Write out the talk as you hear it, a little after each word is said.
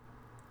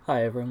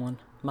Hi everyone,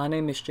 my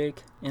name is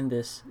Jake, and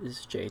this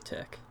is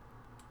JTech.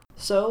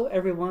 So,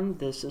 everyone,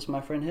 this is my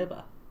friend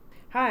Hiba.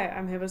 Hi,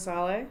 I'm Hiba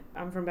Saleh.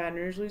 I'm from Baton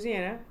Rouge,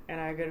 Louisiana, and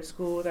I go to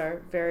school with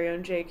our very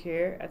own Jake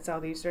here at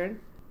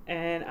Southeastern.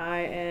 And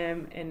I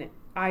am an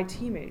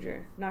IT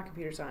major, not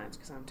computer science,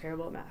 because I'm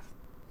terrible at math.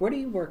 Where do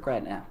you work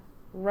right now?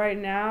 Right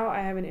now,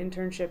 I have an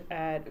internship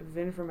at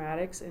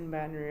Vinformatics in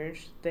Baton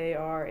Rouge. They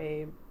are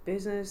a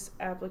business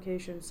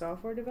application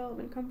software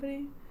development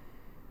company.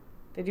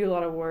 They do a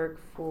lot of work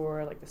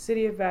for like the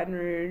city of Baton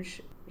Rouge.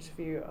 There's a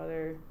few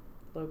other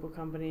local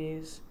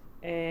companies,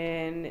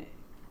 and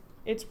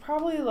it's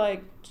probably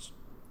like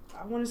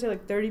I want to say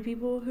like 30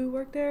 people who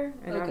work there,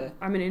 and Okay.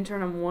 I'm an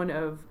intern. I'm one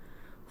of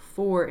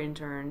 4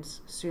 interns.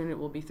 Soon it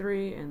will be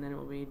 3, and then it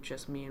will be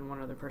just me and one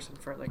other person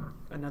for like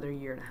another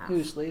year and a half.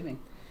 Who's leaving?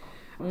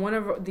 One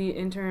of the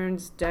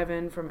interns,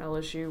 Devin from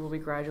LSU, will be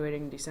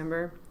graduating in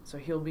December, so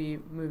he'll be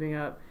moving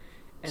up.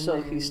 And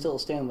So then, he's still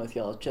staying with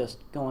y'all, just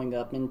going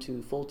up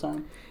into full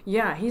time?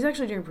 yeah, he's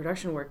actually doing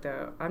production work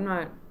though. I'm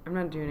not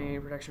doing any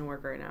production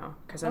work right now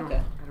because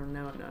Okay. I don't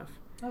know enough.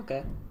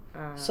 Okay.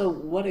 So,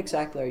 what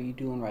exactly are you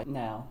doing right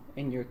now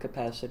in your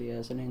capacity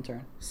as an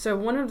intern? So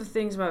one of the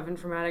things about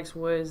Informatics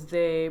was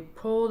they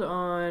pulled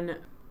on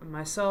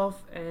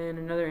myself and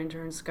another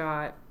intern,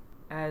 Scott,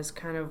 as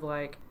kind of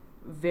like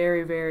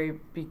very, very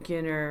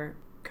beginner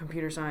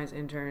computer science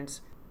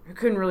interns who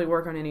couldn't really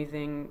work on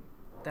anything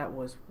that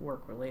was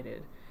work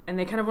related. And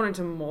they kind of wanted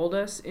to mold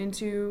us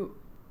into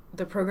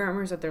the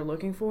programmers that they're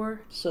looking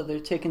for. So,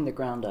 they're taking the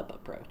ground up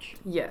approach.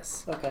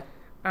 Yes. Okay.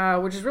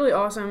 Which is really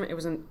awesome. It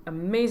was an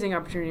amazing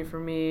opportunity for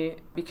me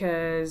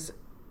because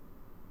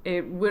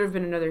it would have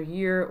been another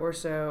year or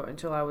so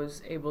until I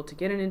was able to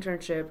get an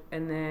internship,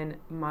 and then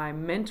my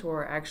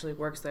mentor actually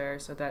works there,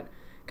 so that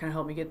kind of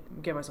helped me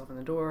get myself in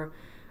the door.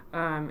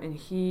 And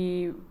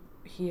he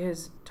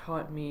has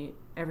taught me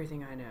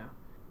everything I know,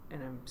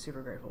 and I'm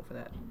super grateful for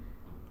that.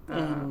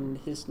 And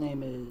his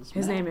name is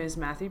Name is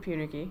Matthew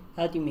Punicky.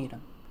 How'd you meet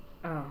him?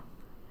 Oh,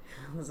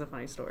 this is a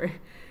funny story.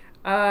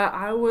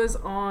 I was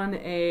on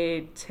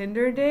a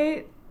Tinder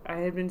date. I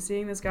had been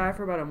seeing this guy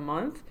for about a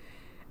month,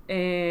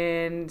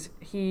 and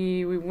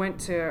we went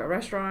to a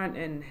restaurant,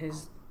 and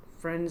his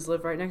friends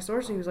live right next door,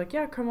 so he was like,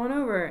 yeah, come on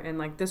over. And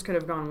like, this could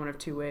have gone one of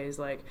two ways,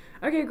 like,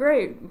 okay,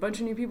 great, a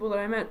bunch of new people that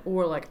I met,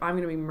 or like, I'm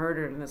gonna be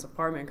murdered in this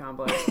apartment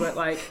complex. But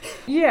like,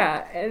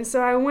 yeah. And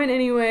so I went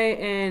anyway,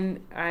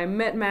 and I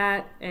met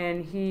Matt,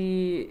 and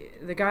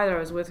the guy that I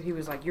was with, he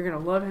was like, you're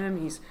gonna love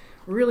him, he's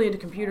really into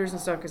computers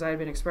and stuff, because I had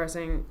been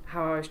expressing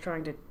how I was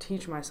trying to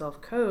teach myself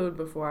code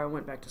before I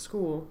went back to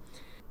school.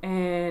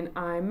 And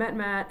I met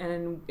Matt,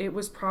 and it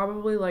was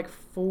probably like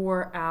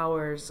 4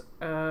 hours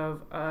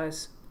of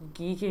us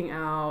geeking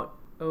out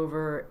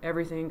over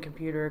everything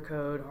computer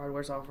code,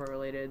 hardware, software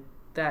related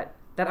that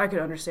I could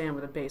understand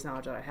with the base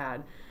knowledge that I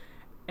had.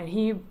 And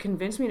he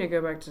convinced me to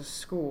go back to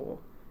school.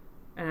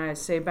 And I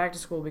say back to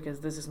school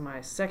because this is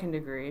my second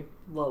degree.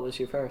 What was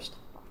your first?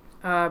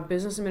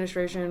 Business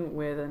administration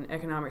with an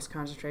economics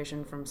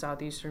concentration from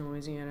Southeastern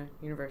Louisiana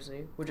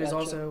University, which is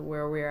Gotcha. also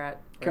where we're at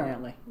right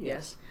Currently, now.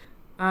 yes.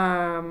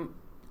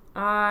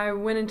 I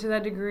went into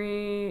that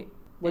degree.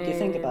 What do you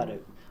think about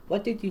it?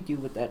 What did you do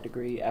with that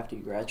degree after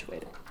you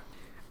graduated?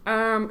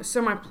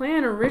 So my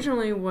plan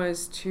originally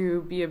was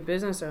to be a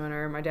business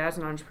owner. My dad's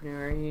an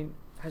entrepreneur. He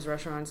has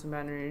restaurants in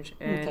Baton Rouge.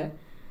 And Okay.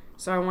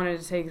 so I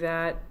wanted to take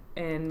that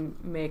and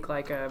make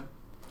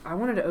I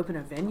wanted to open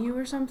a venue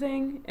or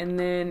something. And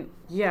then,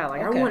 yeah,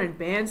 Okay. I wanted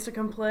bands to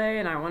come play,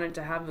 and I wanted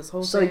to have this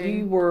whole So thing.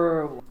 you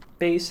were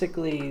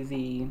basically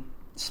the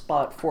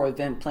spot for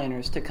event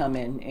planners to come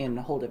in and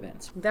hold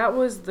events. That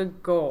was the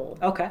goal.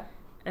 Okay.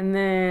 And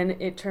then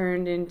it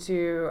turned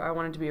into I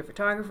wanted to be a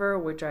photographer,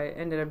 which I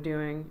ended up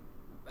doing.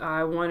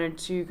 I wanted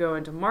to go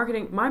into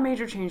marketing. My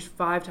major changed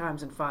 5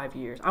 times in 5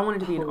 years. I wanted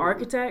to be an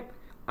architect.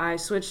 I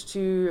switched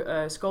to a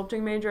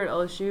sculpting major at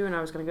LSU, and I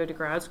was going to go to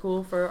grad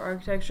school for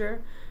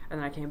architecture. And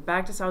then I came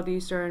back to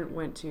Southeastern,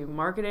 went to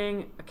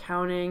marketing,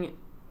 accounting,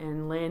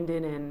 and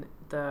landed in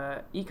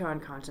the econ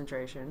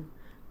concentration.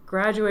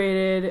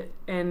 Graduated,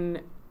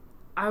 and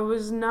I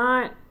was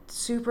not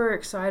super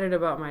excited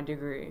about my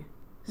degree.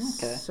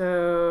 Okay.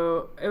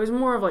 So it was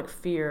more of like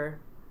fear.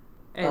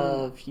 And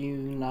Of you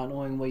not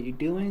knowing what you're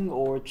doing,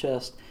 or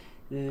just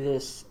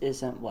this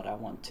isn't what I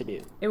want to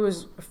do. it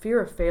was a fear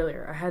of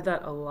failure. I had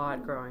that a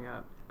lot growing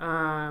up.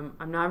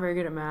 I'm not very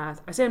good at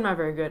math. I say I'm not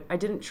very good. I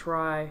didn't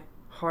try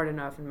hard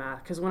enough in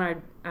math, because when I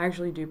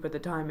actually do put the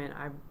time in,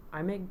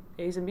 I make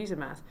A's and B's in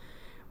math.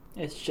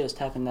 It's just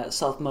having that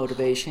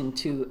self-motivation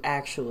to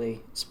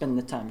actually spend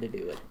the time to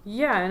do it.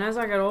 Yeah, and as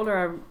I got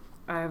older,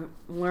 I've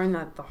learned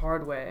that the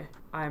hard way.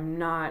 I'm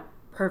not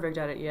perfect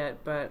at it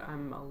yet, but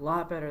I'm a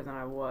lot better than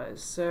I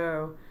was.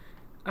 So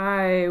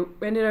I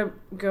ended up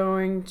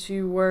going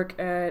to work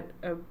at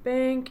a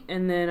bank,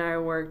 and then I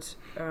went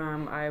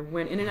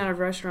in and out of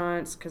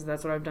restaurants because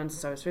that's what I've done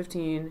since I was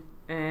 15.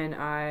 And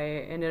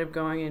I ended up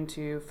going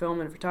into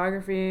film and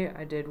photography.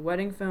 I did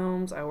wedding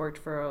films. I worked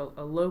for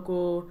a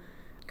local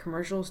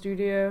commercial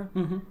studio.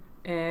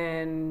 Mm-hmm.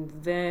 And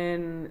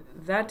then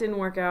that didn't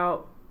work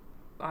out.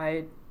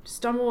 I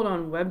stumbled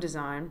on web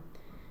design,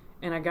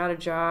 and I got a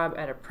job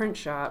at a print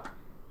shop,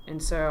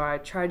 and so I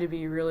tried to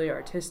be really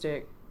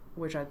artistic,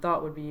 which I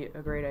thought would be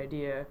a great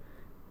idea,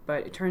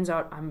 but it turns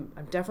out I'm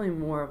definitely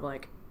more of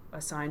like a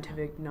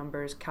scientific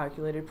numbers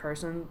calculated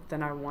person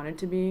than I wanted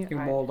to be.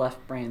 You're more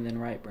left brain than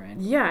right brain.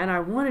 Yeah, and I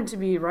wanted to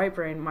be right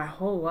brain my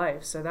whole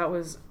life, so that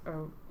was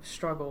a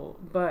struggle,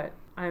 but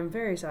I'm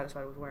very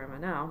satisfied with where I'm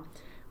at now.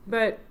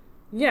 But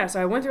yeah,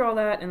 so I went through all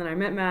that, and then I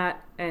met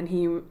Matt,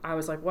 and I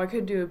was like, well, I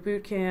could do a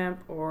boot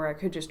camp, or I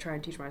could just try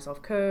and teach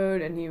myself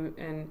code,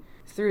 and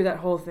through that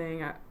whole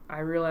thing, I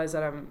realized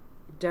that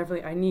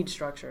I need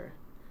structure.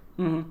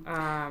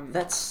 Mm-hmm.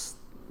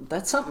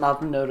 That's something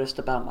I've noticed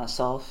about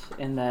myself,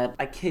 in that,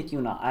 I kid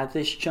you not, I have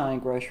this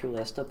giant grocery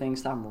list of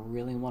things that I'm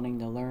really wanting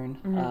to learn.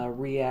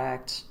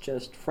 React,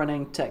 just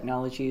front-end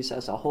technologies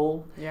as a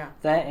whole. Yeah.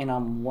 That, and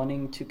I'm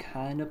wanting to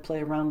kind of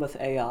play around with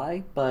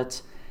AI,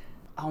 but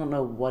I don't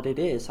know what it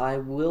is. I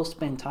will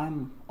spend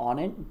time on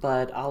it,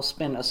 but I'll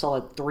spend a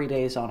solid 3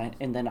 days on it,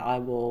 and then I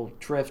will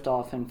drift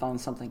off and find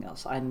something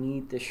else. I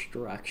need the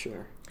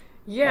structure.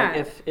 Yeah.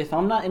 Like if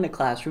I'm not in a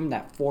classroom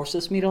that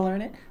forces me to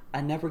learn it,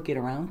 I never get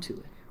around to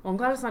it. Well, I'm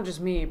glad it's not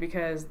just me,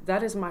 because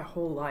that is my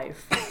whole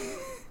life.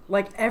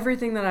 Like,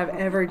 everything that I've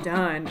ever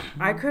done,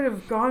 I could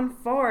have gone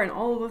far in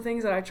all of the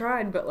things that I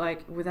tried, but,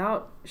 like,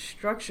 without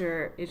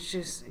structure, it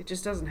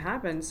just doesn't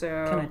happen,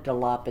 so... Kind of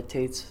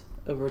dilapidates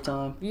over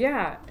time.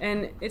 Yeah,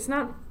 and it's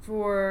not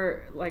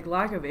for, like,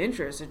 lack of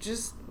interest.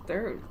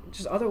 There are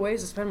just other ways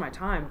to spend my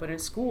time, but in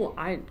school,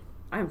 I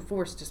am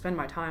forced to spend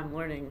my time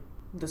learning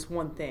this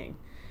one thing.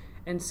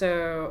 And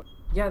so...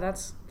 yeah,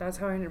 that's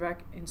how I ended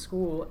back in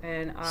school,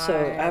 and So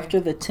after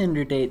the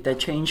Tinder date that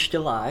changed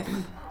your life,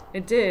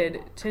 it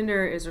did.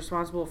 Tinder is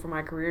responsible for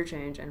my career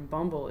change, and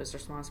Bumble is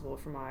responsible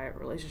for my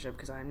relationship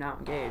because I am now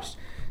engaged.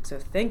 So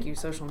thank you,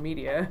 social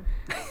media.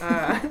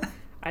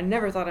 I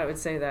never thought I would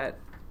say that.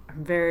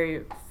 I'm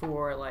very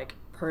for like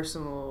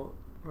personal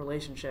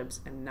relationships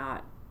and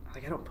not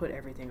like I don't put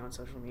everything on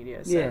social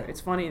media. So Yeah. it's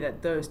funny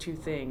that those two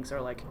things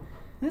are like.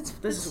 This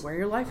is where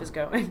your life is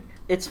going.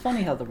 It's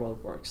funny how the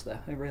world works, though.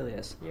 It really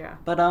is. Yeah.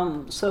 But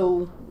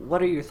so what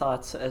are your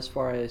thoughts as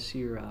far as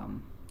your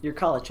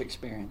college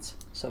experience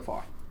so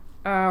far?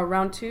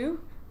 Round 2.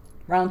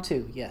 Round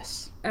 2,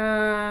 yes.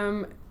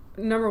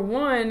 Number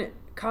 1,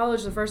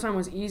 college the first time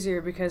was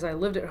easier because I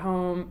lived at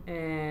home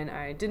and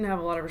I didn't have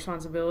a lot of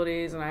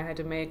responsibilities, and I had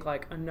to make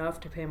like enough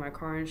to pay my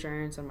car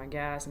insurance and my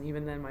gas, and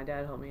even then my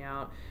dad helped me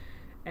out.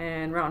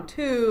 And round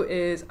 2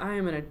 is I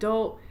am an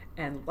adult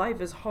and life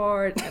is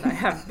hard and I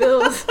have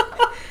bills.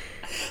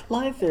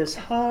 Life is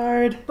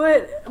hard.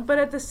 But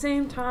at the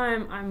same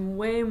time, I'm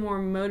way more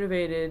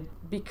motivated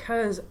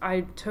because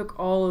I took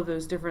all of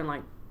those different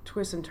like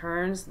twists and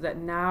turns that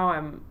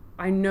now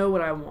I know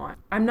what I want.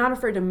 I'm not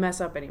afraid to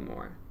mess up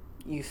anymore.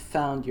 You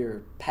found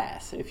your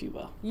path, if you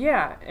will.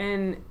 Yeah,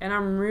 and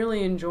I'm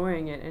really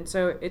enjoying it. And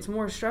so it's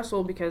more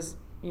stressful because,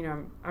 you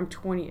know, I'm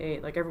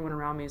 28, like everyone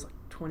around me is like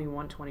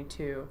 21,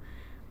 22.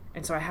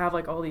 And so I have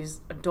like all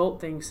these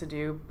adult things to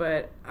do,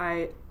 but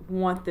I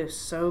want this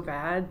so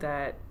bad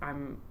that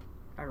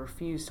I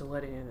refuse to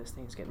let any of those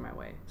things get in my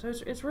way. So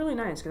it's really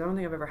nice because I don't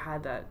think I've ever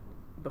had that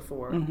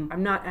before. Mm-hmm.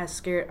 I'm not as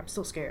scared. I'm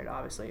still scared,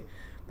 obviously,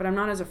 but I'm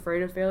not as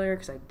afraid of failure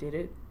because I did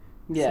it.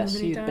 Yes, so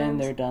many you've times. been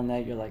there, done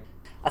that. You're like,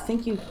 I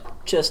think you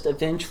just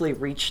eventually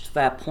reached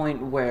that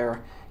point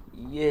where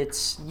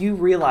you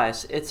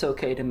realize it's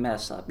okay to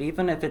mess up,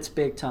 even if it's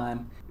big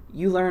time.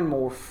 You learn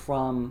more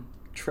from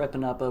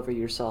tripping up over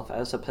yourself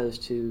as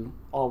opposed to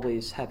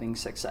always having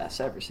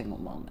success every single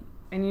moment.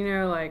 And you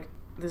know, like,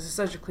 this is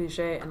such a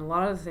cliche, and a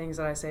lot of the things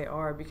that I say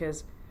are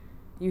because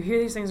you hear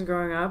these things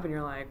growing up and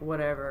you're like,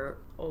 whatever,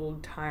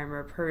 old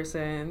timer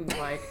person,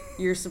 like,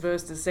 you're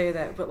supposed to say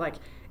that, but like,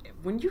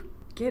 when you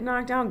get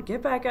knocked down,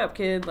 get back up,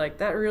 kid. Like,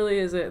 that really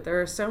is it.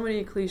 There are so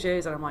many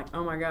cliches that I'm like,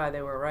 oh my god,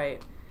 they were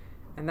right.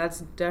 And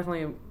that's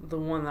definitely the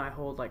one that I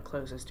hold like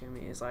closest to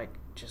me, is like,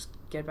 just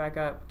get back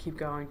up, keep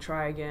going,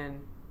 try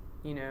again,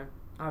 you know.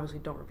 Obviously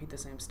don't repeat the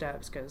same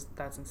steps because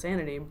that's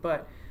insanity,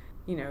 but,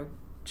 you know,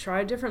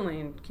 try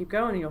differently and keep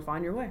going and you'll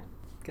find your way.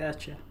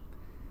 Gotcha.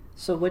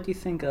 So what do you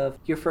think of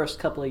your first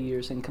couple of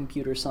years in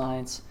computer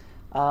science?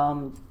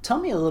 Tell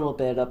me a little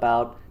bit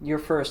about your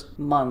first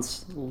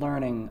months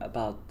learning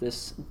about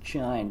this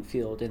giant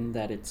field and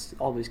that it's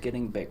always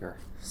getting bigger.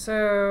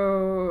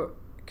 So,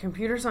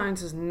 computer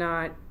science is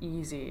not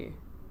easy.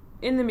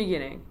 In the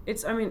beginning.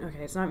 It's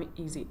not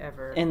easy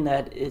ever. In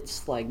that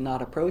it's like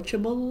not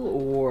approachable,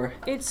 or?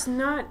 It's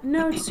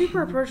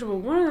super approachable.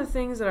 One of the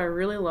things that I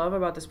really love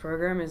about this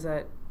program is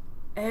that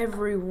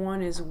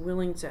everyone is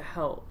willing to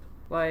help.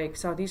 Like,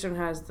 Southeastern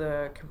has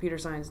the computer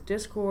science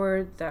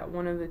Discord that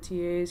one of the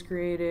TAs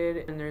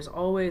created, and there's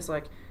always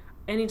like,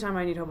 anytime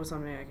I need help with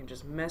something, I can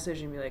just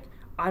message and be like,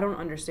 I don't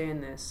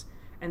understand this.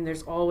 And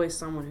there's always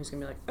someone who's going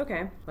to be like,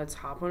 okay, let's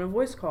hop on a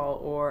voice call,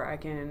 or I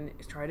can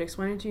try to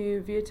explain it to you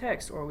via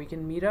text, or we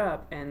can meet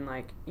up and,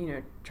 like, you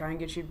know, try and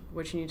get you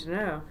what you need to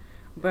know.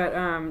 But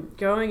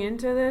going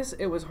into this,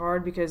 it was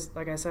hard because,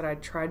 like I said, I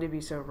tried to be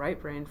so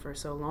right-brained for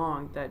so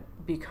long that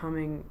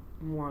becoming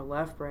more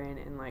left brain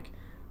and like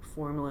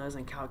formulas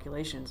and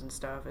calculations and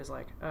stuff is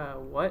like,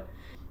 what?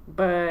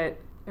 But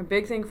a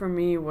big thing for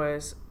me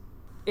was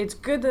it's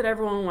good that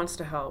everyone wants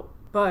to help,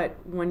 but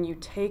when you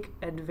take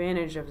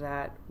advantage of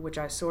that, which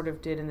I sort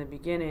of did in the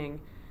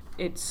beginning,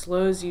 it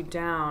slows you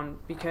down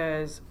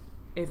because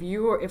if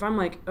I'm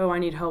like, oh, I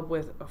need help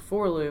with a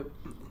for loop,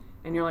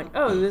 and you're like,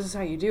 oh, this is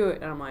how you do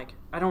it, and I'm like,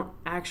 I don't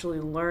actually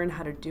learn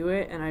how to do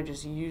it, and I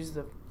just use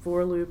the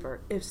for loop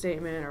or if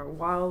statement or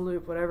while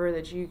loop, whatever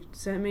that you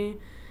sent me,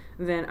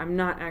 then I'm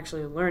not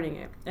actually learning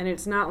it. And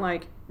it's not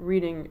like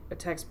reading a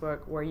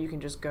textbook where you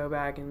can just go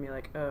back and be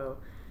like, oh,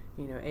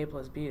 A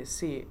plus B is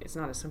C. It's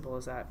not as simple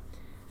as that.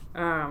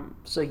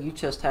 So you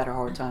just had a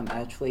hard time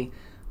actually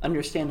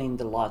understanding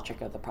the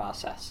logic of the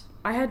process.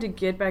 I had to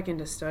get back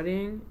into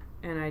studying,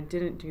 and I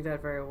didn't do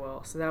that very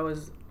well. So that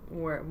was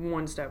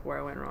one step where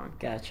I went wrong.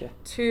 Gotcha.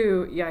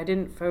 2, I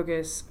didn't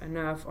focus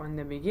enough on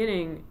the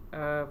beginning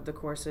of the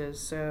courses,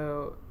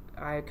 so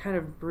I kind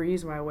of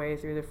breezed my way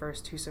through the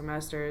first 2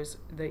 semesters.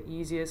 The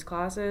easiest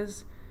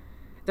classes,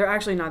 they're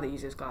actually not the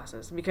easiest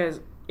classes,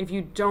 because if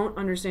you don't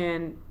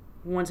understand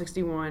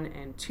 161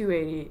 and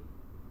 280,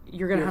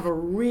 you're going to have a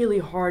really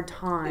hard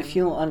time. If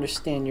you don't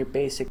understand your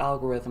basic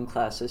algorithm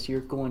classes,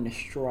 you're going to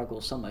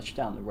struggle so much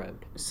down the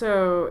road.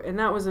 So, and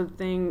that was a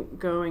thing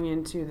going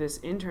into this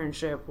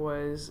internship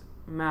was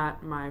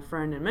Matt, my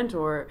friend and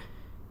mentor,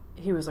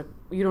 he was like,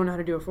 you don't know how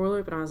to do a for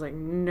loop? And I was like,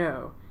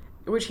 no.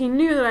 Which he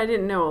knew that I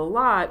didn't know a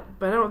lot,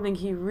 but I don't think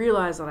he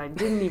realized that I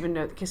didn't even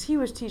know, because he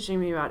was teaching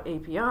me about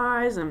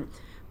APIs and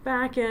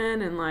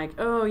backend and like,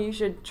 oh, you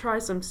should try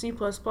some C++.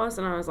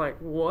 And I was like,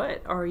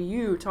 what are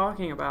you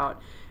talking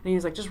about? And he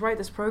was like, just write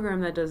this program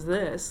that does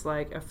this,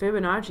 like a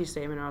Fibonacci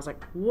statement. And I was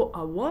like,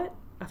 a what?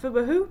 A Fib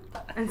who?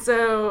 And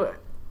so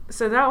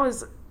that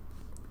was,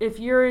 if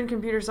you're in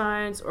computer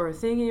science or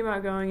thinking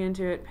about going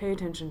into it, pay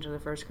attention to the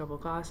first couple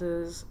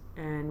classes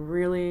and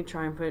really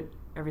try and put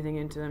everything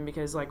into them,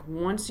 because like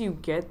once you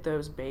get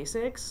those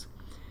basics,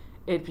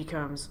 it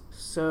becomes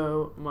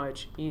so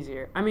much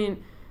easier. I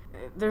mean,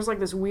 there's like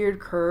this weird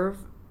curve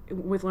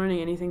with learning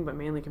anything but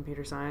mainly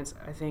computer science,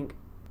 I think,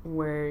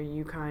 where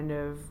you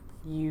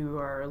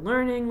are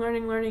learning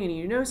and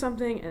you know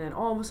something, and then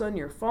all of a sudden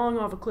you're falling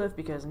off a cliff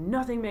because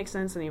nothing makes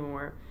sense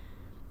anymore.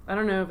 I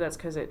don't know if that's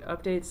because it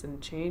updates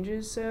and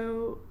changes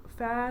so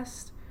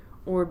fast,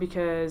 or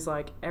because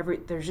like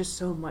there's just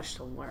so much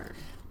to learn.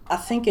 I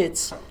think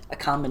it's a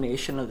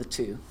combination of the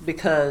two,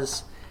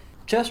 because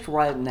just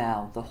right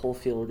now the whole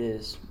field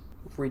is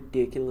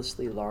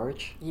ridiculously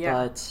large. Yeah.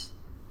 But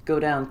go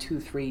down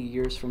 2-3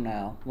 years from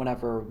now,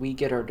 whenever we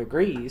get our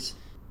degrees,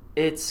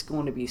 it's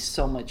going to be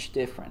so much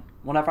different.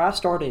 Whenever I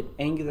started,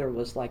 Angular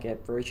was like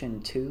at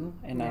version 2,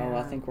 and now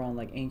I think we're on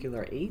like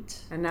Angular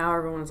 8. And now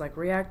everyone's like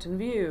React and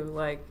Vue,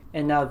 like.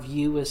 And now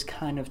Vue is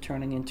kind of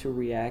turning into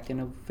React in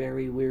a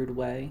very weird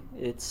way.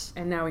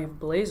 And now we have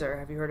Blazor.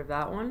 Have you heard of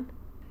that one?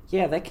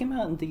 Yeah, that came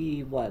out in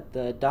the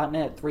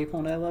 .NET 3.0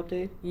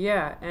 update?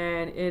 Yeah,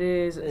 and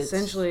it's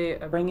essentially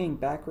bringing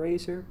back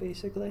Razor,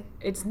 basically.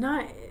 It's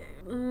not.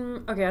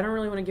 Okay, I don't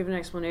really want to give an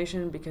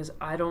explanation because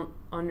I don't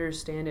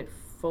understand it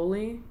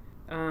fully.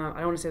 I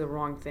don't want to say the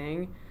wrong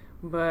thing,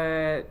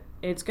 but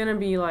it's going to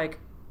be like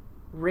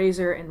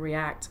Razor and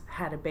React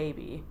had a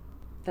baby.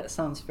 That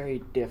sounds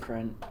very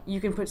different. You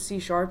can put C#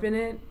 in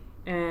it,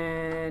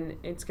 and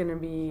it's going to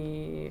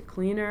be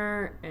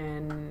cleaner,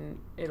 and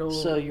it'll...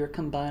 So you're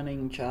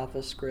combining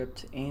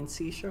JavaScript and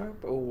C#,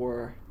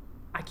 or...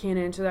 I can't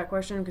answer that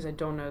question because I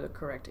don't know the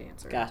correct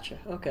answer. Gotcha,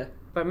 okay.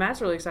 But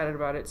Matt's really excited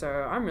about it, so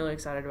I'm really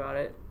excited about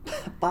it.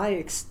 By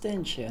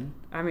extension...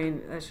 I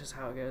mean, that's just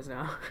how it goes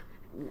now.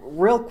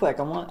 Real quick,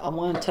 I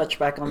want to touch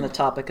back on the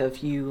topic of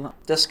you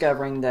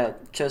discovering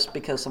that just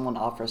because someone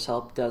offers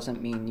help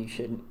doesn't mean you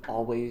should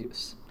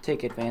always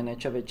take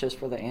advantage of it just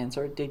for the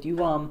answer. Did you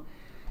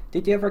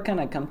ever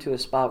kind of come to a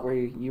spot where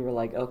you were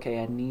like, okay,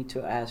 I need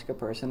to ask a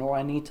person, or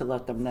I need to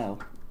let them know,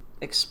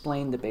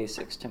 explain the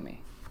basics to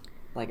me,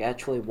 like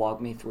actually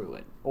walk me through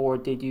it? Or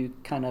did you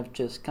kind of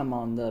just come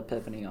on the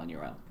epiphany on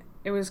your own?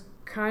 It was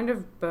kind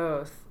of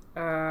both.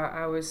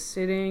 I was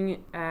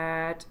sitting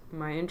at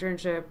my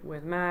internship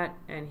with Matt,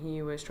 and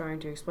he was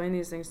trying to explain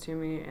these things to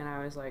me, and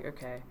I was like,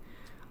 okay,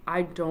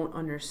 I don't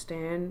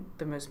understand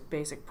the most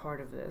basic part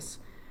of this.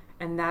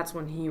 And that's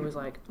when he was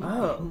like,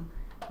 oh,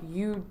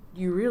 you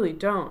really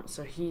don't.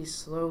 So he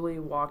slowly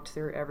walked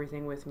through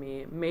everything with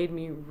me, made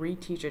me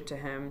reteach it to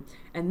him,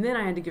 and then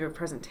I had to give a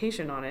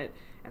presentation on it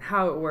and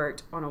how it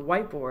worked on a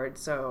whiteboard,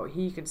 so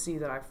he could see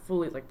that I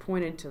fully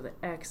pointed to the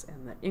X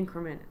and the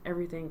increment and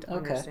everything to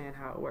understand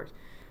how it worked.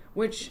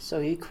 So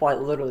he quite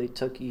literally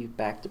took you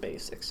back to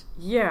basics.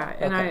 Yeah,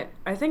 and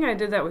I think I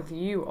did that with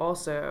you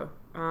also.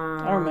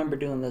 I remember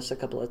doing this a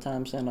couple of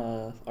times in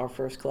our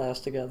first class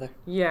together.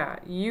 Yeah,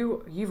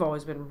 you've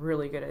always been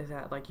really good at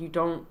that. Like you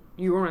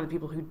were one of the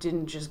people who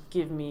didn't just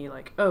give me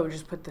like, oh,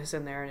 just put this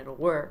in there and it'll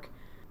work.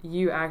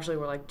 You actually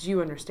were like, do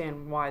you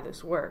understand why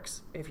this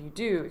works? If you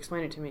do,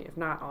 explain it to me. If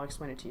not, I'll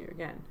explain it to you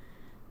again.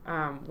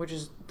 Which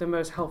is the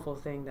most helpful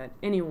thing that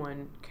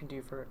anyone can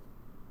do for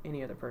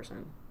any other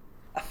person.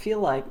 I feel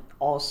like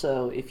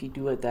also if you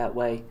do it that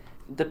way,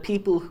 the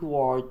people who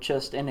are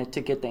just in it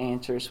to get the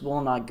answers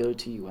will not go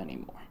to you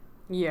anymore.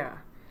 Yeah.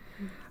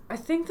 I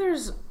think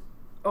there's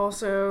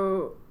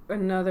also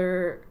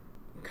another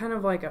kind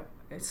of like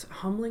it's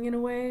humbling in a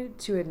way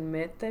to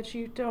admit that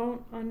you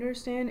don't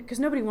understand, because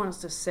nobody wants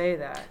to say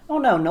that. Oh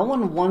no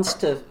one wants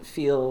to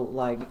feel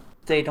like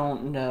they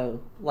don't know,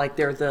 like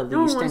they're the No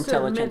one least wants to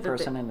admit intelligent that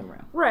person in the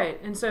room. Right,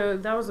 and so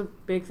that was a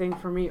big thing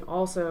for me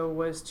also,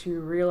 was to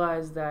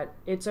realize that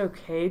it's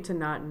okay to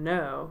not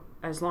know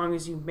as long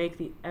as you make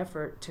the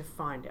effort to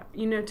find out,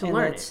 to And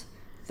learn it.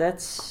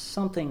 that's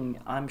something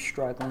I'm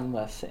struggling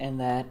with, in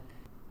that,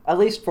 at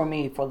least for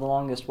me, for the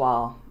longest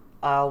while,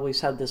 I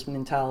always had this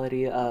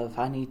mentality of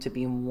I need to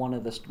be one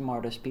of the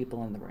smartest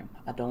people in the room.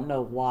 I don't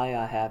know why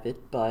I have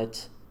it,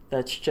 but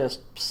that's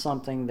just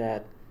something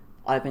that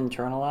I've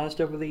internalized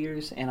over the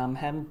years, and I'm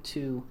having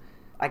to,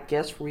 I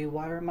guess,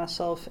 rewire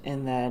myself,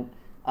 in that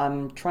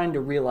I'm trying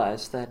to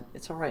realize that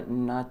it's all right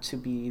not to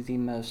be the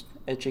most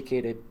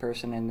educated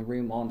person in the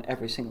room on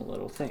every single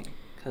little thing,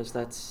 because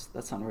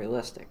that's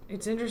unrealistic.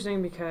 It's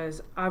interesting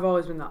because I've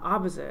always been the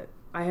opposite.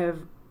 I have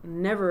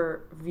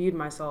never viewed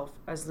myself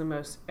as the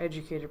most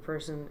educated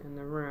person in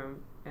the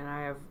room, and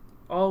I have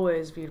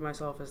always viewed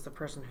myself as the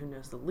person who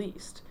knows the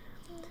least.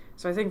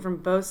 So I think from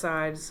both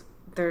sides,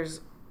 there's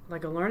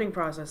like a learning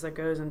process that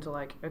goes into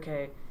like,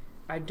 okay,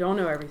 I don't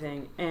know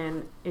everything,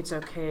 and it's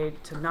okay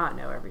to not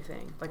know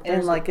everything. Like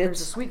there's,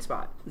 there's a sweet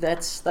spot.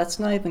 That's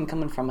not even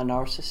coming from a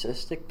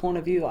narcissistic point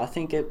of view. I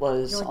think it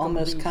was You're like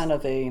almost kind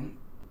of a,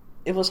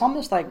 it was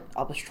almost like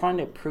I was trying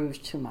to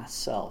prove to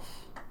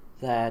myself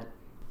that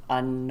I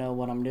know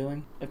what I'm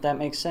doing, if that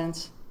makes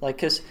sense. Like,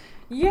 because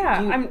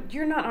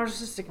you're not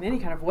narcissistic in any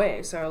kind of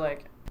way. So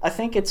like, I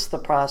think it's the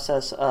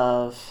process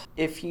of,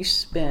 if you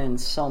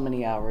spend so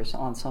many hours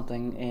on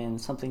something,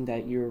 and something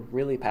that you're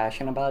really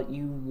passionate about,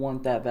 you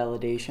want that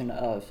validation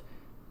of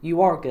you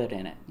are good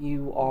in it.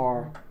 You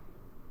are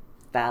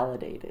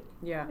validated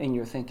in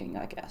your thinking,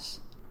 I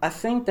guess. I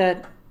think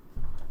that,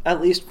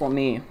 at least for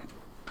me,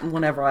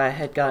 whenever I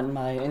had gotten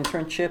my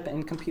internship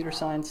in computer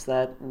science,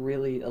 that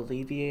really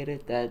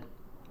alleviated that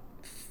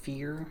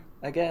fear,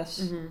 I guess,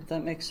 if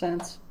that makes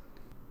sense.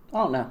 I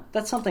don't know.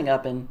 That's something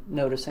I've been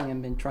noticing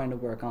and been trying to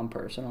work on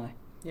personally.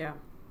 Yeah.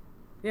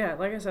 Yeah,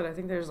 like I said, I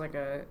think there's like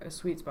a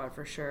sweet spot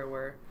for sure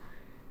where,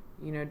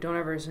 don't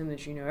ever assume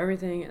that you know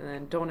everything, and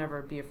then don't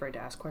ever be afraid to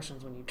ask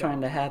questions when you don't.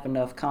 Trying to have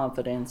enough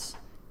confidence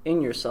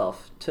in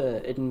yourself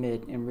to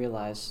admit and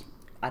realize,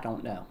 I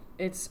don't know.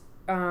 It's,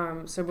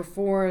 so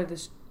before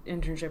this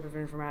internship of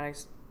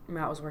informatics,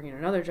 Matt was working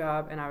another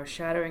job, and I was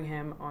shadowing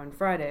him on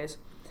Fridays.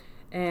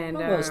 And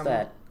what was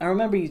that? I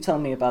remember you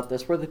telling me about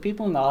this. Were the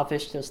people in the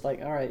office just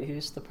like, all right,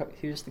 who's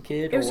the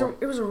kid? It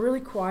was a really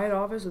quiet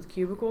office with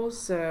cubicles,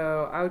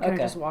 so I would kind of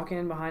just walk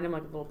in behind him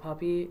like a little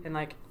puppy, and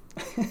like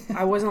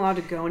I wasn't allowed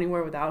to go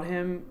anywhere without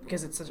him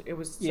because it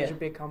was such a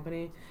big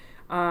company.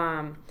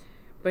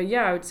 But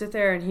yeah, I would sit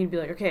there and he'd be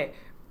like, okay,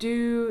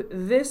 do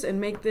this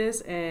and make this,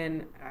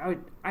 and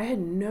I had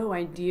no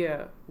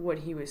idea what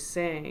he was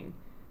saying,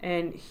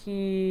 and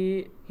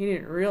he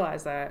didn't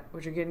realize that,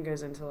 which again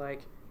goes into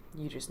like,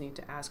 you just need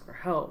to ask for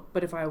help.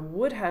 But if I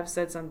would have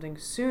said something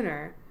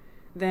sooner,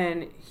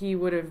 then he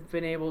would have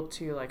been able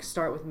to like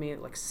start with me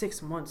like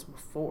 6 months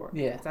before.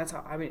 Yeah. That's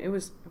how, I mean, it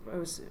was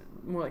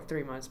more like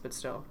 3 months, but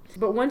still.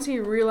 But once he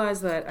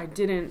realized that I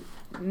didn't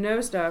know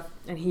stuff,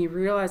 and he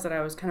realized that I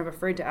was kind of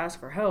afraid to ask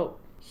for help,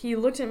 he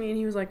looked at me and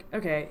he was like,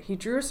 okay, he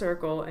drew a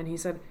circle and he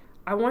said,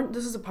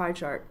 this is a pie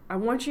chart. I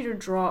want you to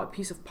draw a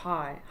piece of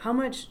pie. How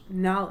much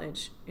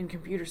knowledge in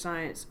computer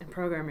science and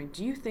programming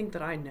do you think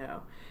that I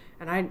know?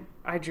 And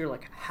I drew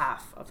like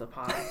half of the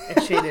pie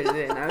and shaded it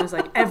in. I was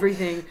like,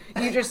 everything.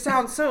 You just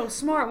sound so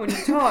smart when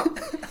you talk.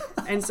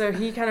 And so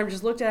he kind of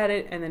just looked at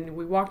it, and then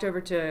we walked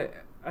over to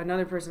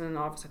another person in the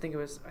office. I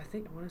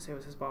want to say it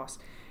was his boss.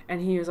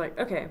 And he was like,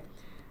 okay,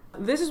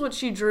 this is what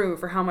she drew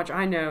for how much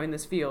I know in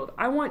this field.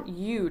 I want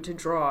you to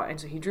draw. And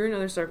so he drew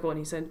another circle and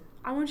he said,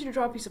 I want you to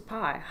draw a piece of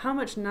pie. How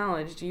much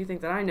knowledge do you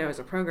think that I know as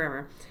a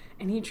programmer?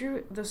 And he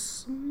drew the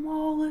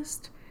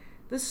smallest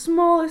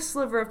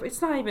sliver of,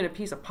 it's not even a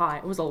piece of pie,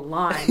 it was a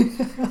line.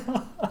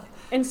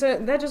 And so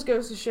that just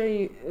goes to show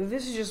you,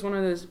 this is just one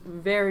of those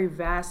very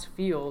vast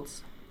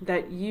fields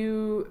that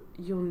you'll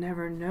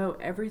never know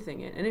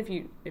everything in. And if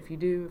you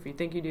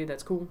think you do,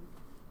 that's cool.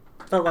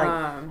 But like,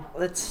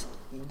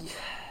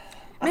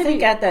 I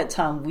think at that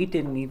time we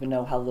didn't even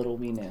know how little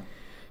we knew.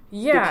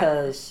 Yeah.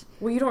 Because,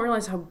 well, you don't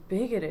realize how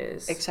big it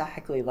is.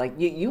 Exactly. Like,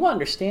 you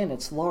understand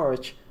it's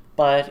large,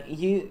 but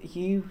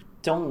you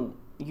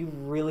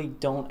really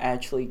don't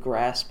actually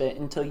grasp it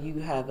until you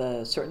have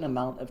a certain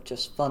amount of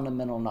just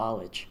fundamental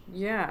knowledge.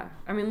 Yeah.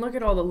 I mean, look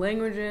at all the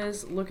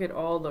languages, look at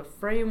all the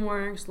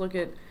frameworks, look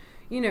at,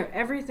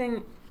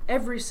 everything,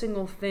 every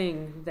single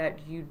thing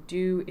that you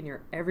do in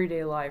your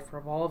everyday life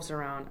revolves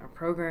around a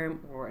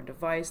program or a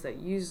device that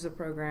uses a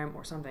program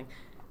or something.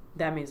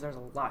 That means there's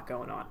a lot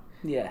going on.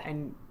 Yeah.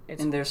 And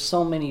there's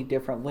so many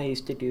different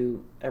ways to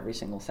do every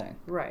single thing.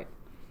 Right.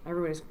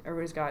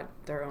 Everybody's got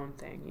their own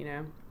thing,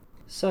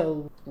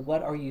 So,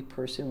 what are you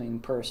pursuing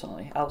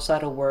personally?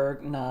 Outside of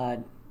work, not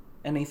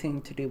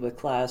anything to do with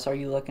class, are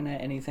you looking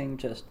at anything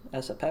just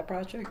as a pet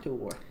project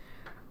or?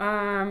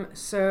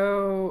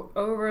 So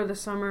over the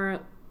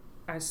summer,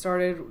 I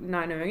started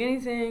not knowing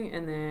anything,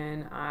 and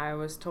then I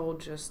was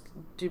told just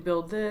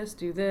build this,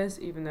 do this,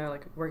 even though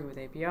like working with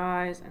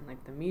APIs and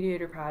like the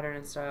mediator pattern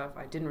and stuff,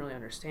 I didn't really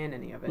understand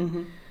any of it.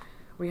 Mm-hmm.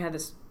 We had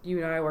this,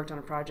 you and I worked on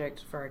a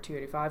project for our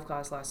 285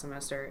 class last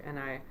semester, and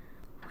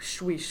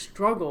we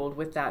struggled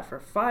with that for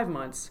 5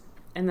 months,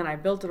 and then I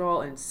built it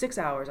all in 6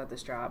 hours at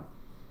this job.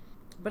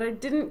 But I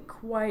didn't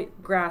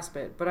quite grasp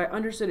it, but I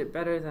understood it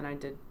better than I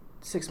did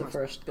 6 months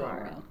first go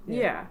prior. around.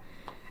 Yeah.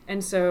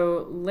 And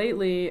so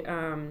lately,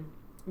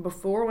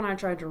 before when I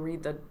tried to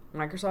read the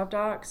Microsoft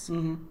Docs,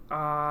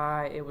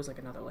 it was like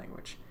another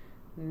language.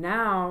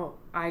 Now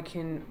I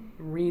can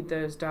read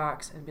those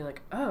docs and be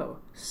like, oh,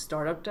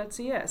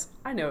 startup.cs.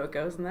 I know what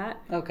goes in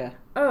that. Okay.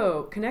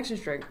 Oh, connection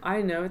string.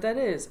 I know what that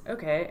is.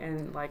 Okay.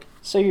 And like.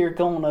 So you're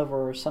going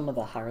over some of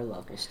the higher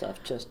level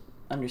stuff, just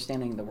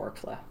understanding the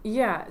workflow.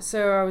 Yeah.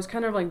 So I was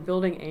kind of like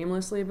building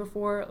aimlessly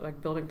before,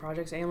 like building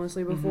projects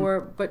aimlessly before,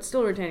 but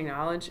still retaining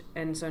knowledge.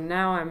 And so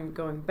now I'm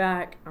going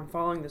back. I'm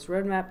following this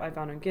roadmap I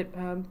found on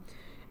GitHub,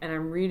 and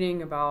I'm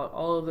reading about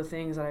all of the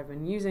things that I've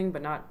been using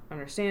but not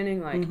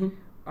understanding, like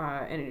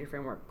Entity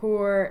Framework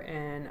Core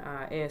and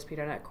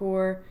ASP.NET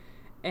Core.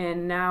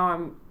 And now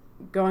I'm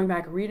going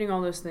back reading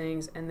all those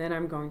things, and then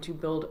I'm going to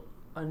build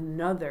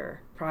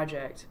another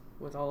project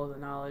with all of the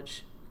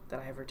knowledge that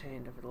I have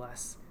retained over the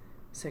last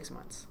 6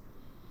 months.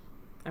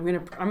 I'm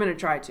gonna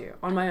try to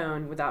on my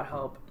own without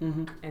help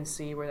and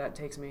see where that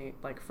takes me,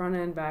 like front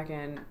end, back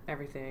end,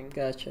 everything.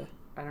 Gotcha.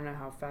 I don't know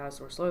how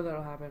fast or slow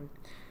that'll happen.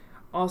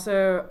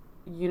 Also,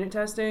 unit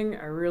testing,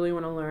 I really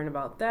want to learn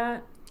about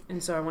that.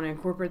 And so I want to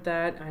incorporate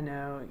that. I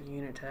know,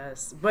 unit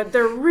tests, but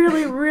they're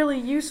really, really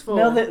useful.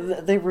 No,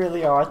 they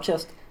really are.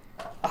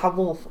 I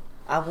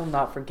will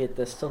not forget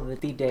this till the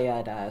day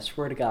I die. I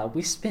swear to God.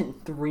 We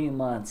spent 3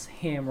 months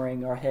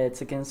hammering our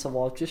heads against the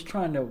wall just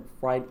trying to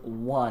write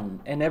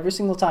one. And every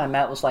single time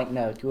Matt was like,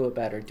 no, do it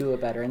better, do it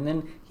better. And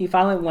then he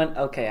finally went,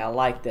 okay, I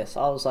like this.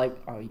 I was like,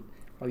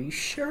 are you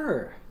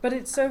sure? But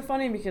it's so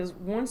funny because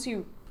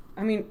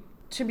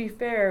to be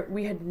fair,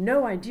 we had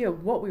no idea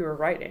what we were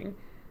writing.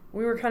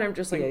 We were kind of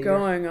just like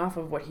going off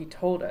of what he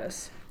told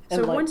us.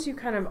 So once you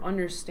kind of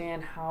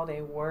understand how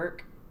they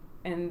work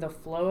and the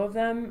flow of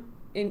them,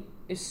 it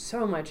is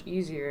so much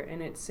easier,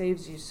 and it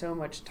saves you so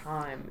much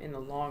time in the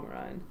long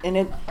run. And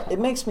it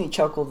makes me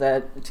chuckle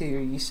that too.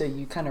 You say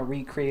you kind of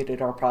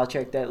recreated our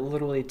project that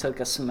literally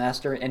took a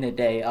semester and a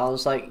day. I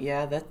was like,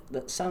 yeah,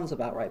 that sounds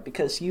about right,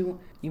 because you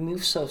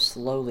move so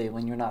slowly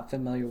when you're not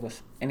familiar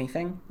with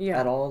anything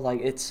at all.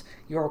 Like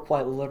you're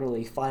quite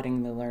literally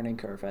fighting the learning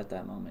curve at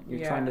that moment.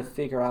 You're trying to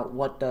figure out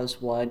what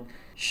does what.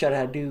 Should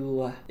I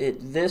do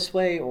it this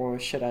way, or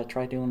should I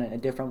try doing it a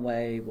different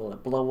way? Will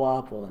it blow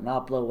up? Will it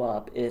not blow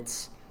up?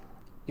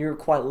 You're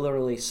quite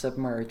literally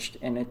submerged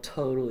in a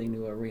totally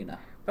new arena.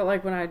 But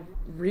like when I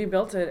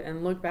rebuilt it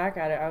and looked back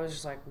at it, I was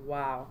just like,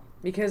 wow.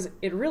 Because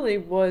it really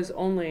was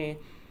only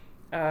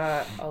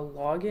a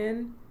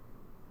login,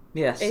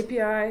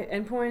 API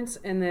endpoints,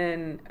 and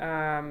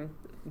then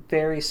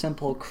very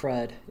simple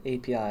CRUD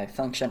API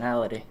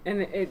functionality.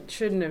 And it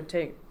shouldn't have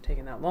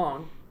taken that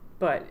long,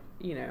 but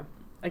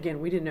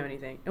again, we didn't know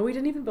anything, and we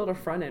didn't even build a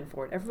front end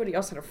for it. Everybody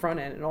else had a front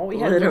end, and all we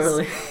had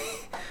literally.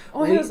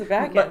 was the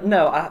back end. But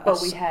no,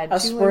 we had I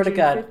swear to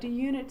God, 250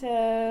 unit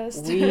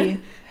tests. We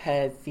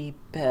had the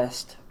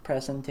best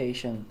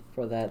presentation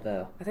for that,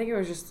 though. I think it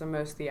was just the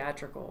most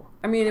theatrical.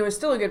 I mean, it was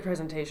still a good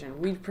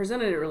presentation. We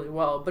presented it really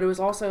well, but it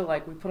was also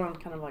like we put on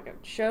kind of like a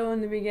show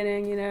in the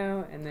beginning,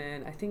 and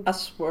then I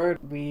swear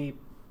we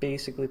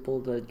basically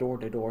pulled a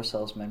door-to-door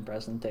salesman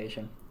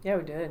presentation. Yeah,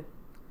 we did.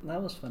 That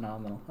was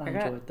phenomenal. I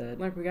enjoyed that.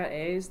 Like, we got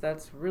A's.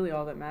 That's really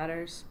all that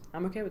matters.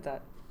 I'm okay with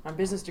that. My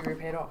business degree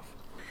paid off.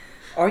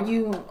 Are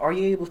you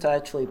able to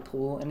actually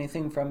pull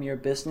anything from your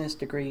business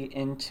degree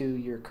into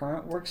your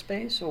current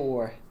workspace,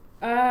 or?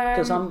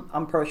 Because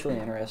I'm personally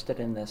interested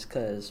in this,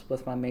 because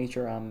with my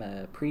major I'm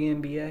a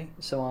pre-MBA,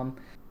 so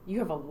You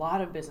have a lot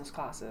of business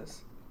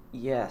classes.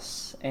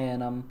 Yes,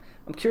 and I'm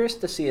curious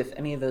to see if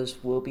any of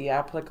those will be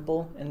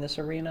applicable in this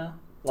arena.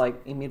 Like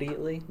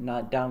immediately,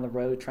 not down the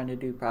road trying to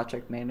do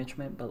project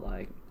management, but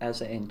like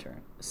as an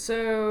intern.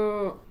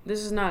 So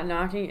this is not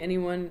knocking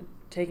anyone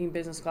taking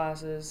business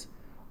classes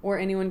or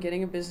anyone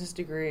getting a business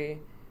degree.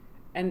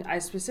 And I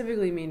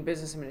specifically mean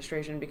business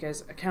administration,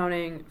 because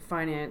accounting,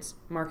 finance,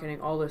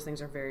 marketing, all those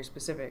things are very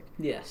specific.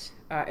 Yes.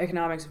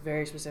 Economics,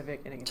 very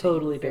specific. And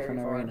totally different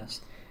arenas.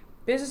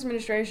 Business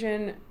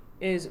administration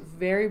is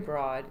very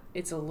broad.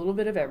 It's a little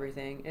bit of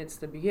everything. It's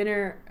the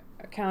beginner,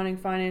 accounting,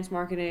 finance,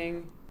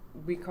 marketing.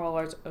 We call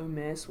ours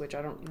OMIS, which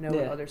I don't know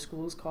what other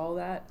schools call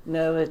that.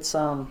 No, it's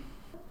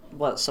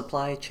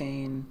supply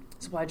chain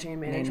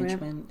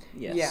management.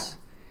 Yes. Yeah.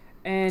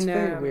 And it's a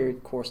very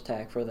weird course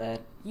tag for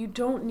that. You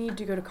don't need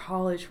to go to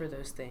college for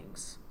those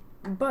things,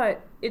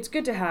 but it's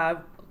good to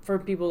have for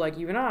people like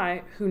you and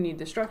I who need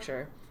the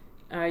structure.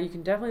 You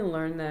can definitely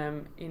learn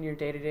them in your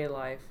day-to-day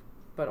life,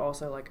 but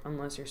also like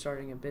unless you're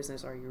starting a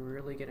business, are you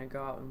really going to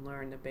go out and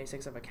learn the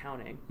basics of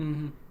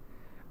accounting?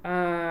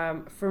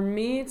 For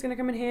me, it's going to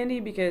come in handy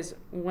because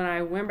when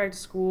I went back to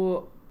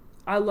school,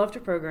 I love to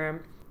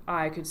program.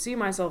 I could see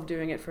myself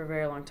doing it for a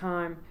very long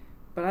time,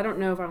 but I don't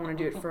know if I want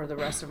to do it for the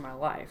rest of my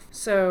life.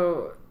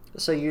 So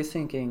you're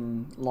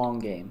thinking long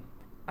game.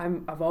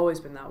 I've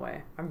always been that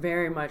way. I'm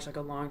very much like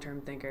a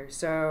long-term thinker.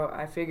 So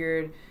I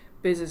figured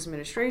business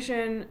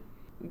administration,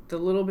 the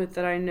little bit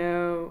that I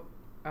know,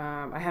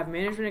 I have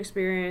management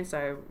experience.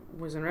 I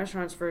was in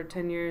restaurants for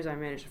 10 years. I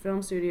managed a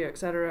film studio,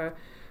 etc.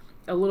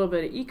 A little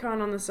bit of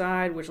econ on the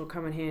side, which will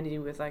come in handy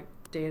with like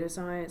data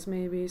science,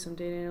 maybe some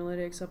data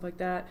analytics, stuff like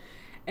that.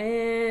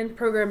 And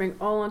programming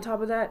all on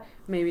top of that.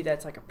 Maybe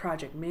that's like a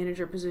project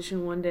manager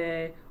position one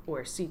day or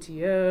a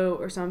CTO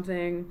or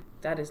something.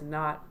 That is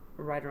not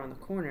right around the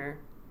corner,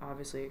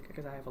 obviously,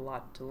 because I have a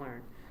lot to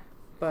learn.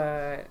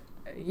 But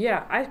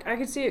yeah, I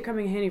could see it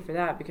coming in handy for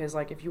that because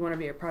like if you want to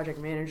be a project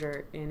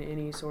manager in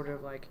any sort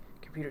of like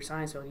computer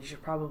science field, you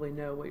should probably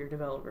know what your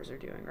developers are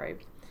doing,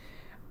 right?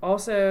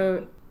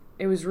 Also,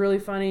 it was really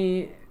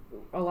funny.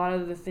 A lot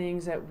of the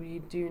things that we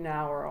do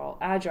now are all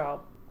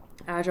agile.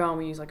 And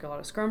we use like a lot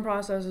of Scrum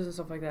processes and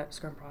stuff like that.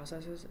 Scrum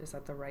processes, is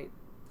that the right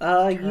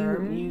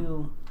term?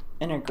 You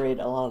integrate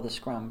a lot of the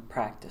Scrum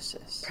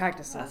practices.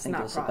 Practices, I think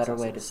not is processes. a better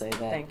way to say that.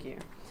 Thank you.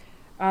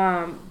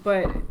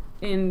 But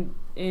in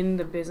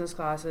the business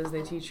classes,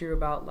 they teach you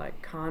about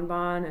like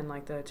Kanban and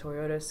like the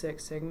Toyota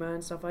Six Sigma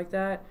and stuff like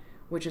that,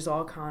 which is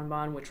all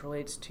Kanban, which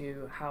relates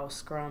to how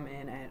Scrum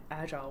and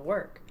Agile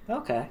work.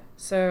 Okay.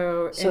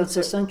 So it's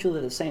essentially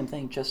the same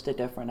thing, just a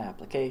different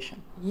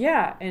application.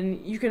 Yeah,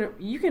 and you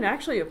can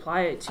actually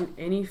apply it to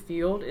any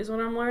field is what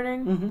I'm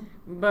learning.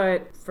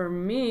 But for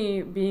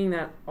me, being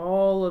that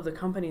all of the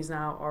companies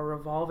now are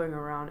revolving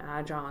around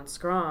Agile and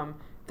Scrum,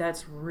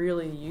 that's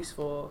really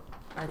useful,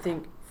 I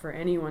think, for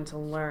anyone to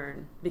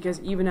learn. Because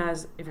even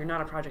if you're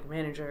not a project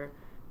manager,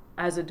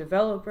 as a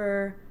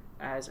developer,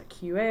 as a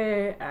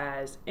QA,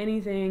 as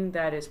anything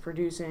that is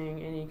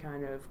producing any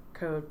kind of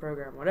code,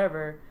 program,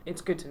 whatever,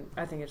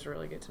 I think it's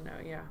really good to know,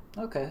 yeah.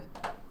 Okay.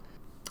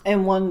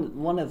 And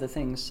one of the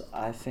things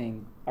I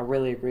think I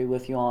really agree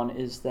with you on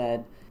is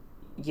that,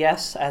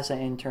 yes, as an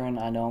intern,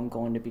 I know I'm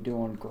going to be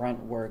doing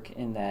grunt work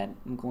in that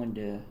I'm going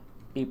to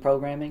be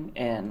programming,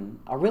 and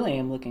I really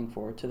am looking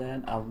forward to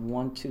that. I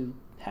want to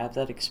have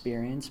that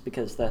experience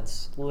because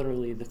that's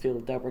literally the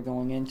field that we're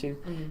going into.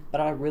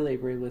 But I really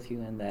agree with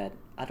you in that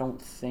I don't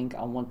think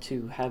I want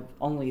to have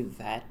only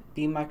that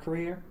be my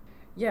career.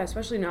 Yeah,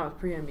 especially now with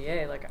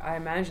pre-MBA. Like, I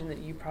imagine that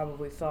you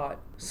probably thought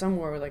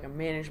somewhere with like a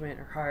management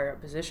or higher up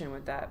position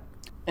with that.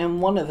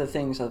 And one of the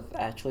things I've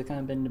actually kind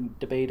of been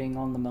debating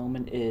on the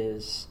moment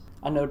is,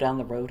 I know down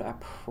the road I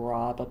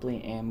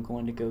probably am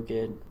going to go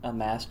get a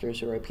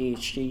master's or a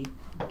PhD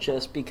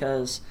just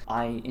because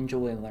I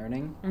enjoy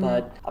learning.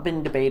 But I've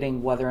been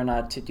debating whether or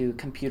not to do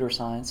computer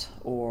science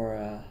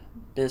or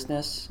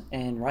business,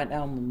 and right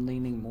now I'm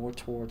leaning more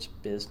towards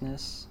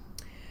business.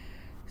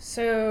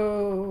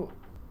 So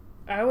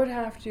I would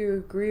have to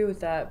agree with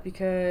that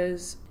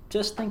because...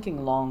 Just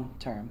thinking long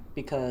term,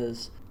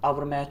 because I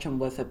would imagine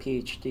with a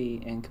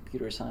PhD in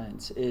computer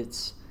science,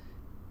 it's...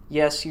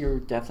 Yes, you're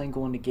definitely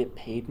going to get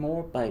paid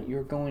more, but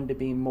you're going to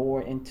be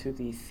more into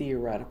the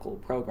theoretical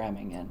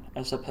programming end,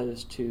 as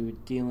opposed to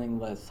dealing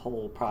with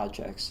whole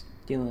projects,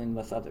 dealing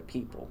with other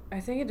people. I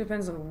think it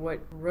depends on what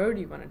road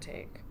you want to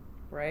take,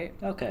 right?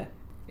 Okay.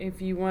 If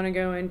you want to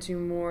go into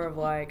more of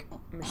like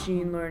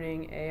machine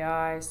learning,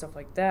 AI, stuff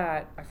like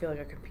that, I feel like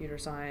a computer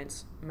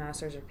science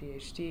master's or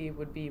PhD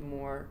would be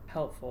more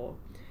helpful.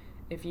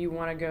 If you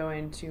want to go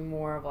into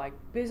more of like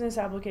business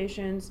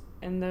applications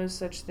and those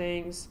such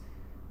things,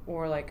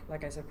 or like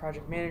I said,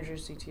 project manager,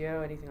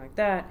 CTO, anything like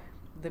that,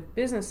 the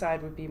business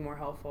side would be more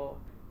helpful.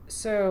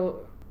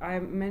 So I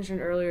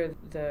mentioned earlier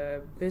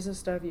the business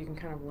stuff you can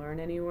kind of learn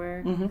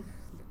anywhere.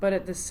 But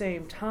at the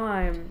same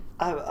time...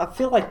 I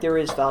feel like there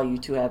is value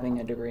to having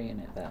a degree in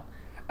it, though.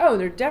 Oh,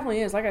 there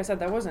definitely is. Like I said,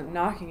 that wasn't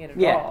knocking it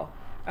at all.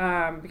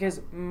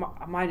 Because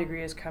my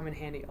degree has come in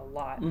handy a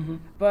lot.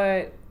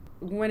 But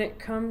when it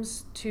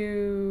comes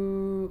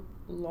to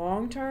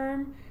long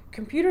term,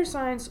 computer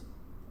science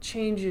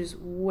changes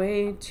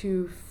way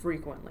too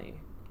frequently,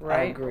 right?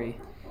 I agree.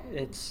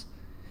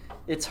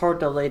 It's hard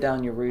to lay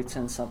down your roots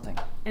in something.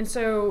 And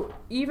so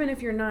even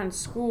if you're not in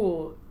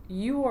school,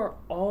 you are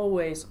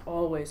always,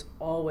 always,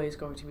 always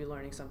going to be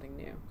learning something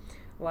new.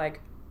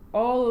 Like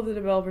all of the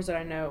developers that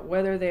I know,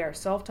 whether they are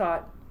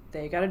self-taught,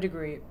 they got a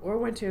degree, or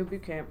went to a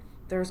boot camp,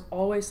 there's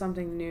always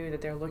something new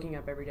that they're looking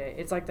up every day.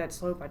 It's like that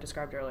slope I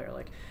described earlier.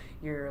 Like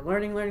you're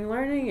learning,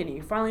 and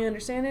you finally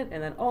understand it,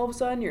 and then all of a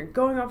sudden you're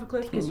going off a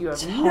cliff because you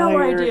have no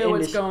idea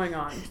what's going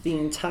on. The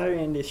entire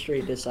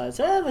industry decides,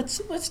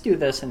 let's do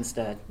this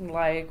instead.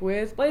 Like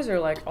with Blazor,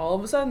 like all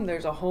of a sudden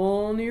there's a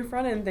whole new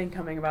front end thing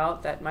coming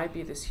about that might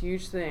be this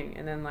huge thing.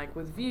 And then like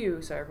with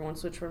Vue, so everyone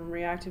switched from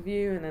React to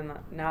Vue, and then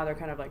now they're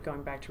kind of like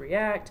going back to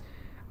React.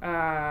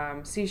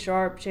 C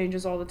Sharp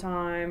changes all the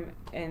time,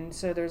 and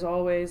so there's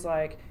always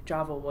like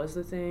Java was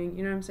the thing,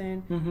 you know what I'm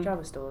saying? Mhm.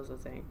 Java still is the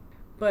thing,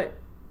 but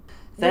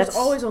there's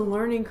always a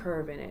learning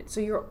curve in it.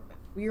 So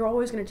you're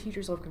always going to teach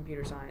yourself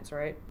computer science,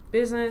 right?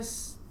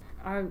 Business,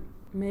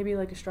 maybe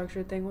like a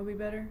structured thing would be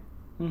better.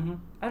 Mm-hmm.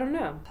 I don't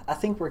know. I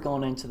think we're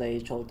going into the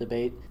age-old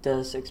debate: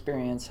 does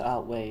experience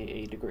outweigh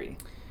a degree?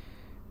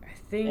 I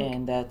think,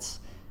 and that's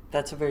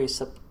a very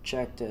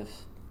subjective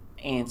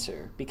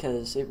answer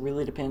because it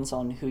really depends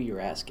on who you're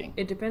asking.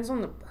 It depends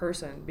on the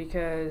person,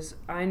 because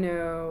I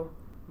know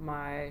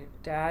my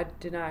dad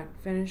did not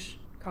finish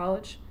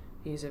college.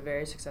 He's a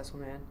very successful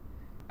man.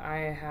 I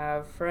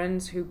have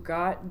friends who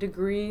got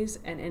degrees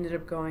and ended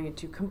up going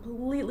into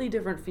completely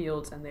different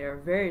fields, and they are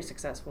very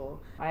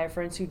successful. I have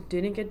friends who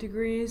didn't get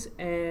degrees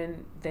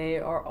and they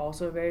are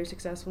also very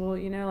successful.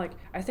 Like,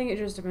 I think it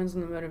just depends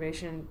on the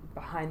motivation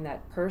behind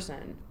that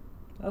person.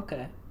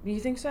 Okay. Do you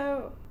think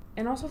so?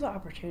 And also the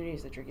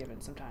opportunities that you're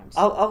given sometimes.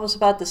 I was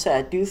about to say,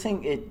 I do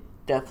think it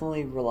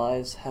definitely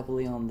relies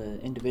heavily on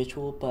the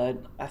individual,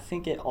 but I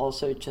think it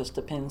also just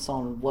depends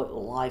on what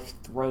life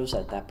throws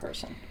at that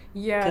person.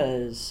 Yeah.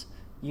 Because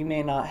you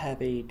may not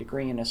have a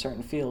degree in a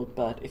certain field,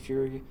 but if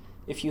you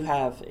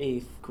have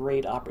a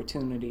great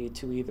opportunity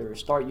to either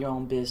start your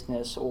own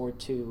business or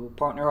to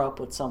partner up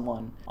with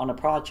someone on a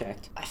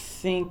project, I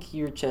think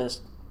you're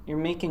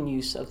making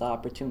use of the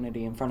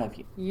opportunity in front of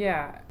you.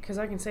 Yeah, because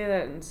I can say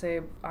that and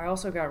say I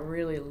also got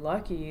really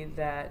lucky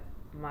that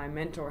my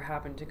mentor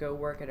happened to go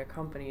work at a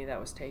company that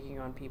was taking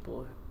on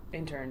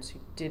interns who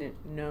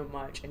didn't know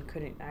much and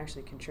couldn't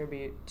actually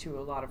contribute to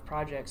a lot of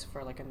projects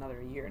for like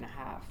another year and a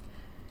half.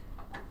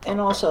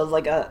 And also,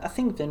 like, I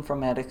think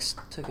Vinformatics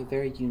took a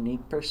very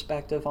unique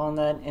perspective on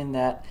that, in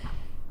that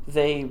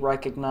they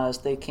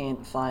recognized they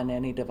can't find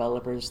any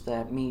developers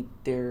that meet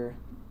their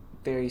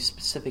very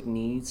specific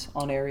needs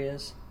on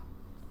areas.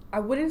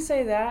 I wouldn't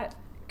say that,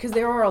 because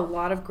there are a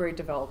lot of great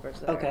developers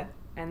there. Okay.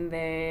 And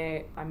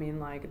there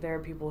are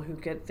people who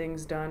get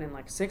things done in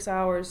like 6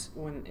 hours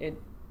when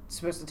it's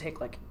supposed to take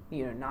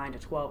 9 to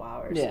 12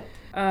 hours. Yeah.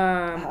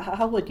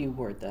 How would you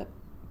word that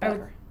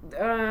better?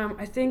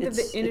 I think that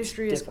the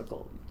industry is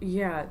difficult.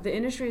 Yeah, the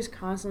industry is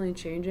constantly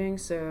changing,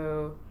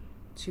 so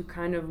to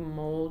kind of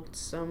mold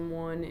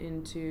someone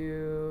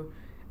into,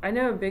 I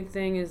know a big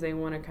thing is they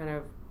want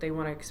to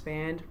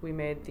expand. We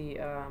made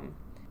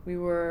we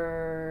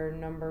were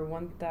number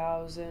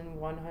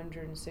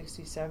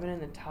 1,167 in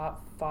the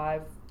top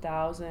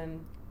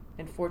 5,000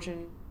 in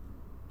Fortune.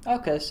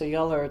 Okay, so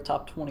y'all are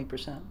top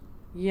 20%.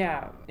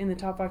 Yeah, in the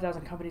top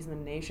 5,000 companies in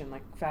the nation,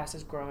 like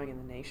fastest growing in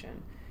the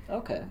nation.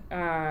 Okay.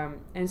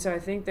 And so I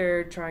think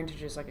they're trying to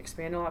just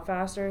expand a lot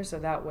faster, so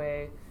that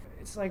way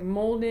it's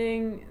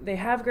molding. They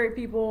have great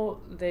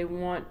people. They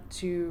want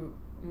to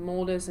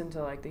mold us into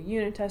the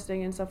unit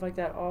testing and stuff like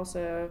that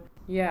also.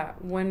 Yeah,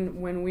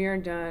 when we are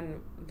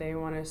done, they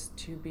want us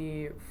to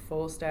be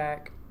full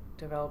stack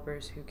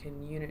developers who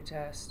can unit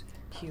test,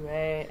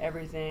 QA,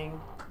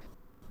 everything.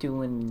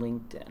 Doing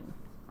LinkedIn.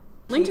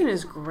 LinkedIn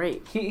is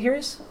great.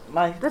 Here's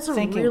my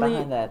thinking really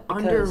behind that.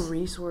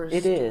 Under-resourced.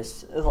 It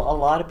is. A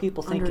lot of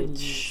people think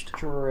it's Underused.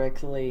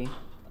 strictly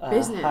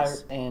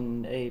business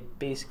and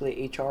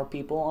basically HR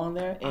people on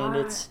there, and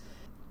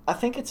I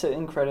think it's an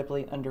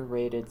incredibly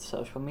underrated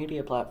social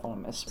media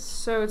platform.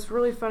 So it's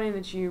really funny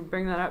that you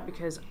bring that up,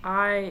 because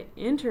I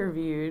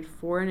interviewed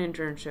for an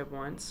internship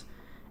once,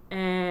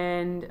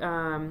 and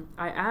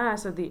I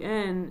asked at the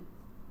end,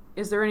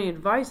 is there any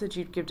advice that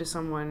you'd give to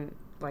someone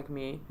like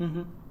me,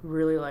 mm-hmm.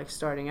 really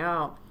starting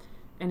out?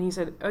 And he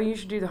said, you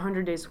should do the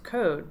 100 days of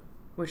code,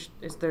 which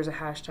is, there's a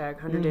hashtag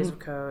 100 mm-hmm. days of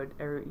code,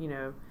 a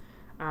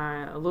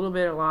little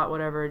bit, a lot,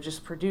 whatever,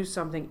 just produce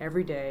something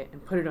every day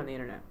and put it on the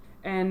internet.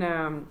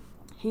 And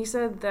he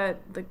said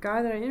that the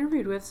guy that I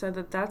interviewed with said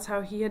that that's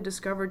how he had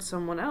discovered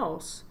someone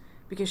else,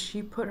 because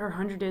she put her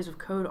 100 days of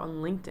code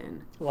on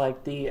LinkedIn.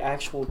 Like the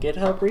actual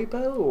GitHub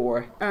repo,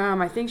 or?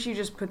 I think she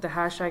just put the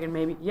hashtag and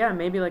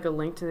maybe a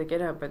link to the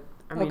GitHub, but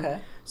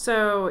okay.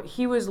 So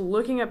he was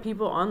looking at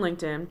people on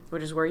LinkedIn,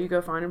 which is where you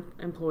go find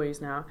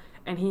employees now,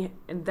 and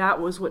that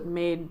was what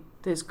made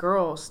this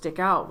girl stick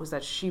out, was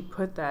that she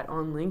put that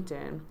on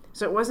LinkedIn.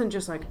 So it wasn't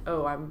just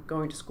I'm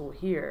going to school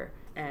here,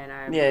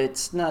 and yeah,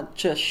 it's not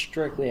just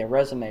strictly a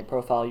resume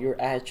profile. You're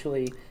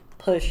actually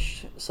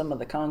push some of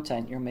the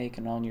content you're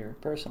making on your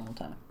personal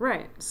time.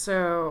 Right.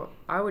 So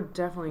I would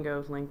definitely go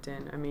with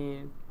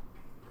LinkedIn.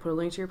 Put a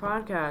link to your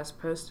podcast,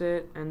 post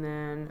it, and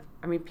then,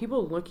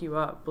 people look you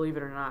up, believe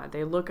it or not.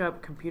 They look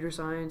up computer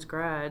science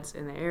grads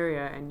in the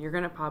area, and you're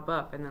going to pop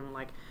up, and then,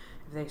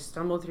 if they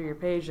stumble through your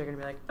page, they're going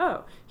to be like,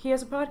 oh, he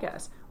has a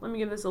podcast. Let me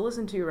give this a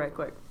listen to right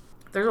quick.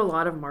 There's a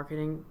lot of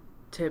marketing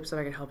tips that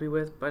I could help you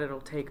with, but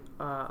it'll take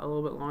a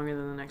little bit longer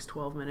than the next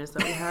 12 minutes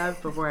that we have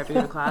before I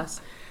begin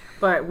class.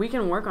 But we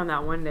can work on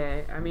that one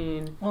day.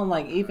 Well,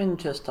 even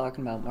just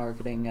talking about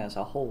marketing as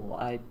a whole,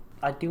 I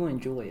do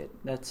enjoy it.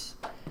 That's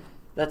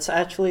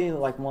actually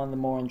one of the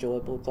more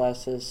enjoyable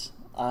classes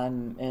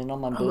I'm in on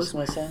my Oh, it's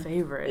my business in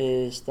favorite.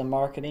 is the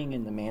marketing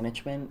and the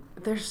management.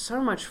 They're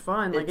so much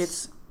fun. Like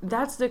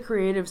that's the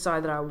creative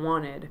side that I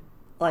wanted.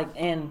 Like,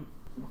 and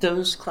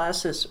those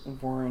classes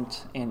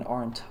weren't and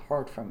aren't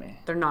hard for me.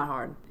 They're not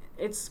hard.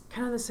 It's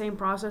kind of the same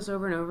process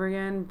over and over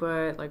again,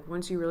 but like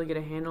once you really get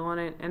a handle on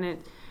it, and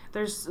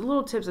there's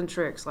little tips and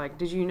tricks. Like,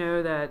 did you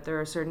know that there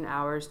are certain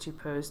hours to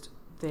post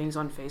things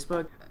on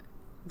Facebook?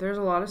 There's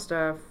a lot of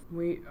stuff.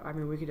 We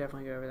could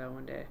definitely go over that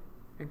one day,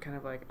 and kind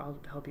of like I'll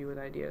help you with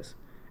ideas,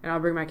 and I'll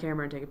bring my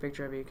camera and take a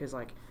picture of you because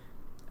like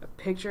a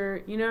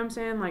picture, you know what I'm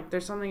saying? Like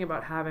there's something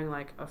about having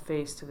like a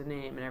face to the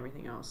name and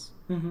everything else.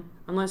 Mm-hmm.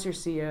 Unless you're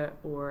Sia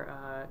or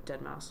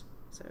Deadmau5,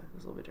 so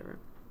it's a little bit different.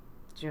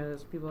 Do you know who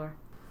those people are?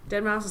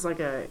 Deadmau5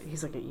 is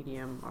he's like an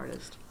EDM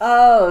artist.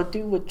 Oh,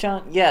 dude with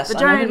John. Yes, The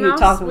I know giant who you're mouse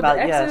talking with about.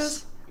 the Yes.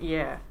 X's?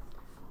 Yeah,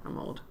 I'm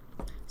old.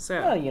 So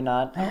No, you're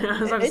not. I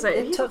was about to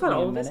say, he's took not me a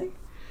old, is minute.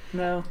 he?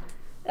 No,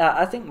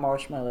 I think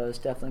Marshmallow has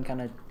definitely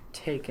kind of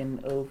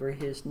taken over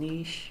his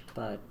niche,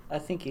 but I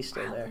think he's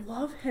still there. I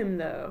love him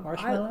though.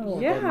 Marshmallow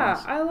or yeah,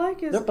 Deadmau5? I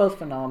like his. They're both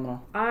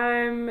phenomenal.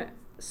 I'm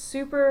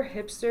super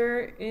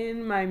hipster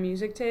in my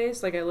music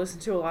taste. Like I listen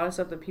to a lot of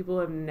stuff that people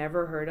have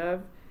never heard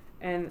of,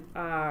 and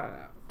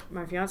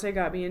my fiance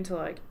got me into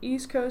like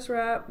East Coast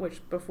rap,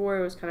 which before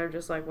it was kind of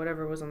just like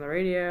whatever was on the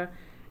radio,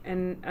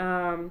 and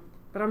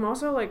but I'm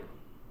also like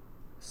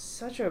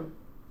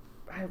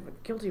I have a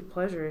guilty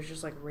pleasure is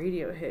just like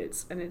radio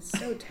hits, and it's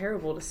so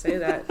terrible to say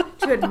that,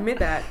 to admit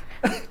that.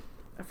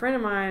 A friend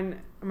of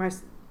mine,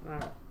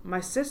 my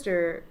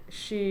sister,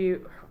 she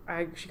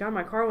got in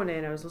my car one day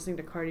and I was listening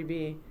to Cardi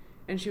B,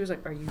 and she was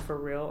like, "Are you for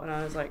real?" And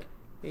I was like,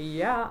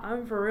 "Yeah,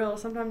 I'm for real.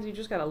 Sometimes you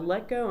just gotta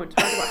let go and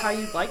talk about how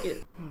you like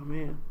it." Oh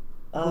man,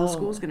 the whole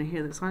school's gonna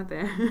hear this, aren't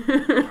they?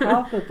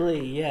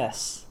 Probably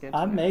yes. Good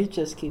I to know. may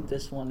just keep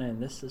this one in.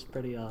 This is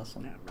pretty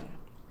awesome. Oh, man.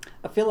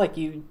 I feel like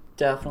you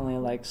definitely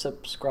like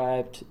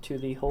subscribed to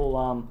the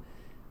whole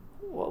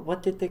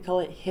what did they call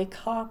it? Hick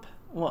hop?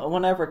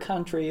 Whenever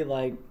country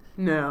like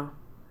No,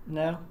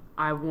 no.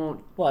 I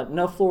won't. What?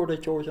 No Florida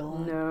Georgia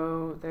line?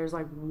 No, there's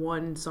like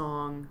one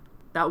song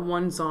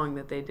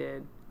that they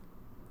did,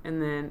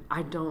 and then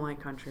I don't like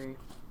country.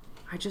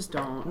 I just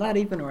don't. Not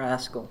even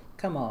Rascal.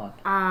 Come on.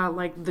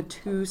 Like the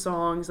two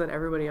songs that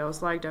everybody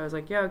else liked, I was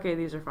like, yeah, okay,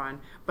 these are fine.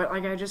 But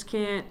like, I just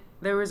can't.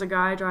 There was a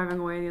guy driving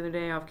away the other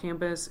day off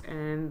campus,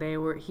 and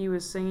he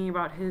was singing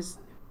about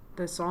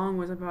the song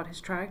was about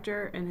his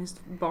tractor and his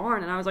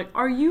barn, and I was like,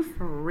 are you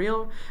for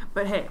real?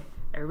 But hey,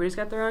 everybody's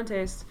got their own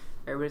taste.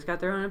 Everybody's got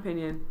their own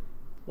opinion.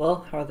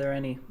 Well, are there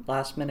any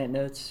last minute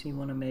notes you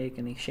want to make?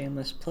 Any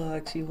shameless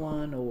plugs you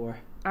want, or?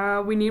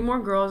 We need more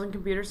girls in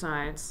computer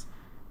science,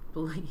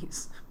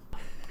 please.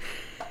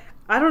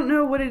 I don't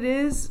know what it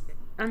is.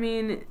 I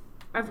mean,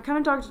 I've kind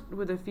of talked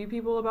with a few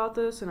people about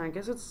this, and I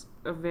guess it's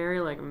a very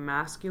like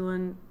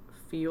masculine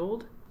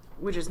field,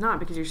 which is not,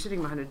 because you're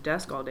sitting behind a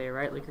desk all day,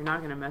 right? Like you're not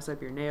going to mess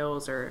up your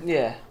nails or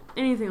Yeah.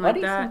 anything Why like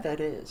do you that. think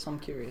that is? I'm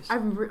curious.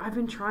 I've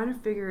been trying to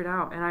figure it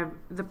out, and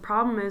the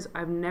problem is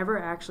I've never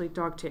actually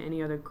talked to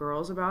any other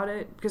girls about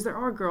it, because there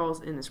are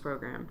girls in this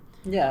program.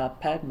 Yeah,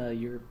 Padma,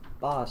 your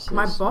boss. Is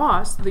My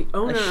boss, the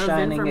owner of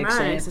shining Informatics,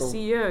 the example.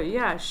 CEO,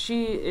 yeah,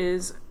 she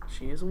is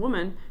a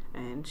woman,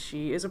 and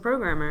she is a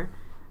programmer,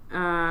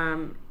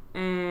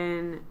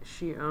 and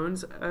she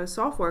owns a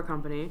software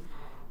company,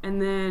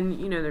 and then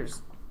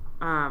there's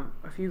a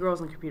few girls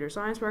in the computer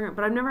science program,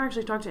 but I've never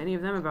actually talked to any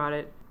of them about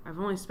it. I've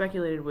only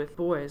speculated with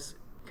boys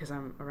because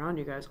I'm around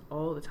you guys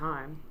all the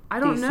time. I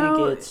don't do you know.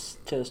 think it's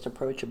just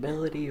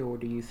approachability, or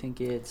do you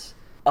think it's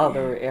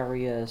other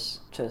areas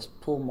just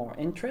pull more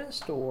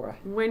interest, or?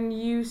 When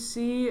you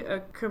see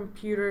a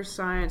computer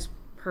science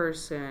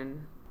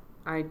person,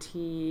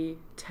 IT,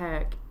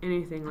 tech,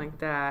 anything like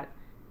that,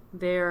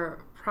 they're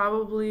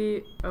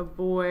probably a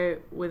boy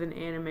with an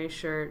anime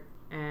shirt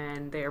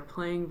and they are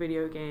playing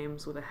video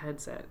games with a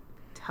headset.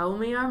 Tell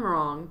me I'm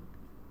wrong.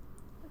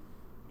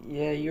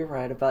 Yeah, you're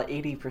right. About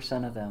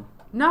 80% of them.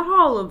 Not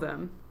all of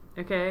them,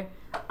 okay?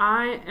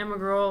 I am a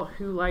girl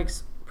who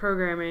likes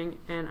programming,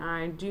 and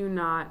I do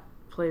not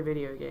play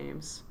video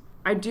games.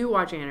 I do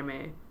watch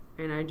anime,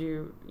 and I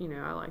do,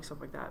 I like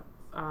stuff like that.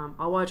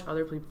 I'll watch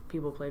other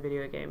people play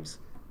video games,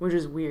 which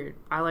is weird.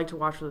 I like to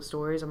watch for the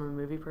stories. I'm a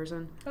movie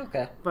person.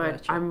 Okay. But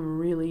gotcha. I'm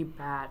really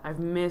bad.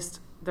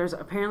 There's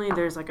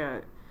like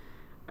a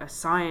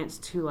science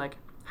to like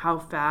how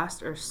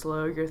fast or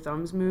slow your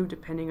thumbs move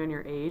depending on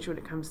your age when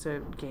it comes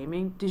to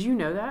gaming. Did you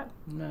know that?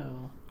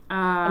 No.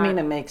 I mean,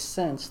 it makes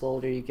sense. The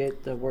older you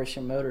get, the worse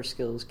your motor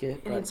skills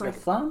get. But it's your like-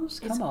 thumbs?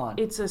 Come on.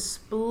 It's a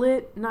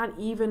split, not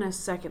even a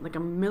second, like a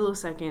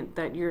millisecond,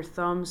 that your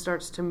thumb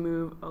starts to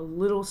move a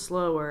little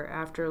slower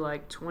after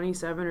like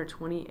 27 or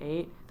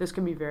 28. This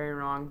could be very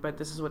wrong, but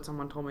this is what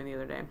someone told me the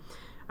other day.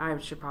 I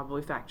should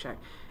probably fact check.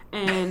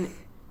 And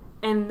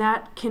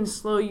that can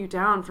slow you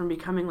down from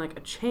becoming like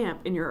a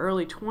champ in your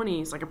early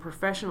 20s, like a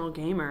professional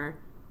gamer,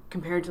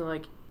 compared to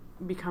like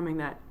becoming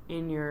that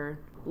in your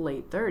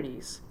late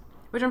 30s.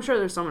 Which I'm sure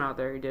there's someone out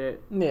there who did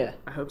it. Yeah.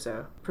 I hope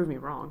so. Prove me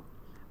wrong.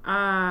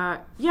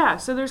 Yeah,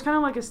 so there's kind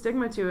of like a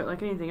stigma to it,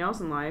 like anything else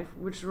in life,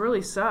 which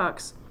really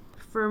sucks.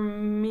 For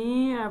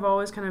me, I've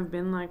always kind of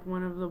been like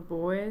one of the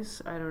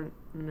boys. I don't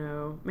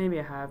know. Maybe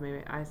I have.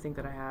 Maybe I think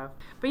that I have.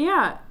 But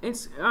yeah,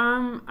 it's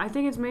I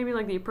think it's maybe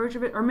like the approach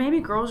of it, or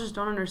maybe girls just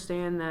don't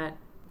understand that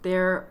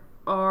there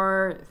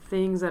are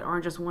things that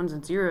aren't just ones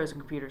and zeros in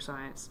computer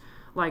science.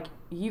 Like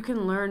you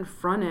can learn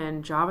front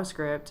end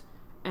JavaScript,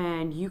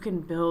 and you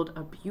can build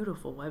a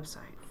beautiful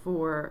website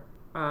for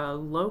a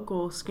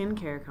local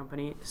skincare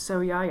company, So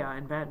Yaya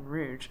in Baton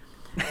Rouge,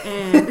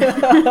 and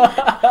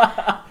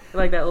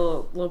like that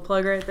little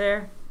plug right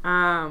there.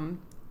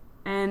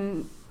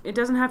 And it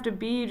doesn't have to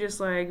be just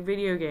like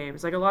video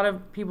games. Like a lot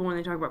of people when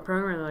they talk about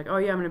programming, they're like, "Oh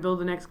yeah, I'm going to build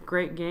the next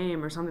great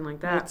game" or something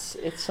like that.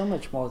 It's so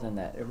much more than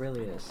that. It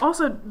really is.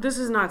 Also, this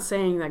is not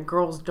saying that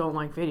girls don't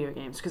like video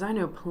games, because I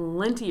know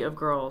plenty of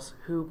girls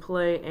who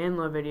play and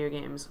love video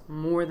games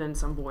more than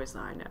some boys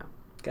that I know.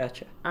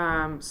 Gotcha.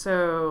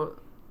 So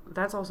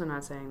that's also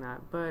not saying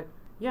that, but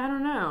yeah, I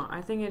don't know.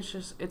 I think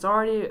it's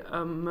already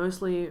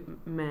mostly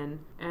men,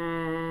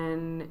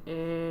 and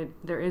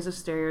there is a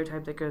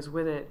stereotype that goes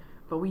with it.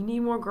 But we need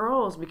more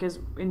girls, because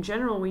in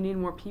general we need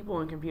more people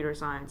in computer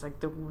science.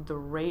 Like the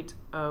rate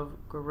of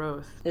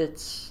growth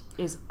is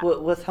with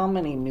with how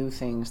many new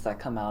things that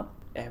come out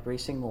every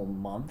single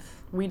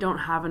month. We don't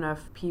have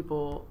enough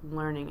people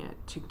learning it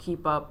to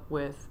keep up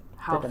with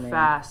how The demand.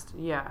 fast.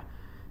 Yeah,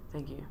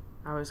 thank you.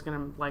 I was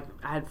gonna I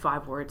had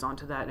 5 words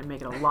onto that and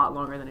make it a lot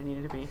longer than it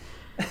needed to be.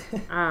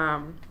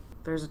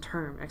 There's a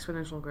term,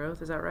 exponential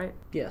growth. Is that right?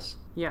 Yes.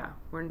 Yeah,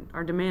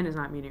 our demand is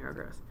not meeting our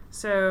growth.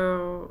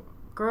 So,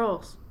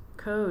 girls,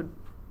 code,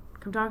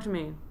 come talk to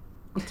me.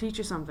 I'll teach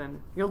you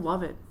something. You'll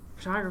love it.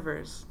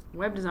 Photographers,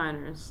 web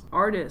designers,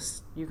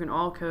 artists, you can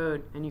all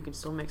code and you can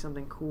still make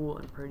something cool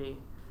and pretty.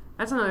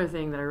 That's another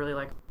thing that I really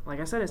like. Like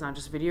I said, it's not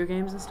just video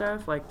games and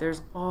stuff. Like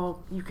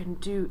you can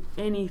do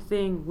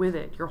anything with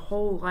it. Your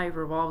whole life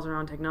revolves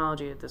around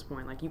technology at this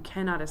point. Like you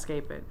cannot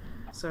escape it.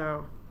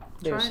 So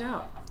There's try it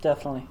out.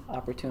 definitely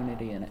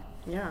opportunity in it.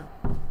 Yeah.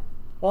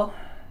 Well,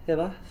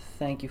 Hiba,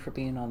 thank you for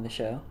being on the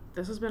show.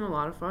 This has been a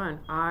lot of fun.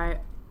 I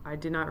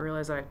did not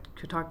realize I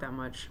could talk that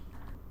much.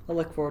 I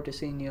look forward to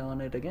seeing you on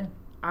it again.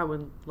 I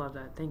would love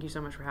that. Thank you so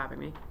much for having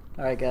me.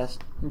 All right, guys.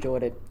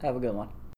 Enjoyed it. Have a good one.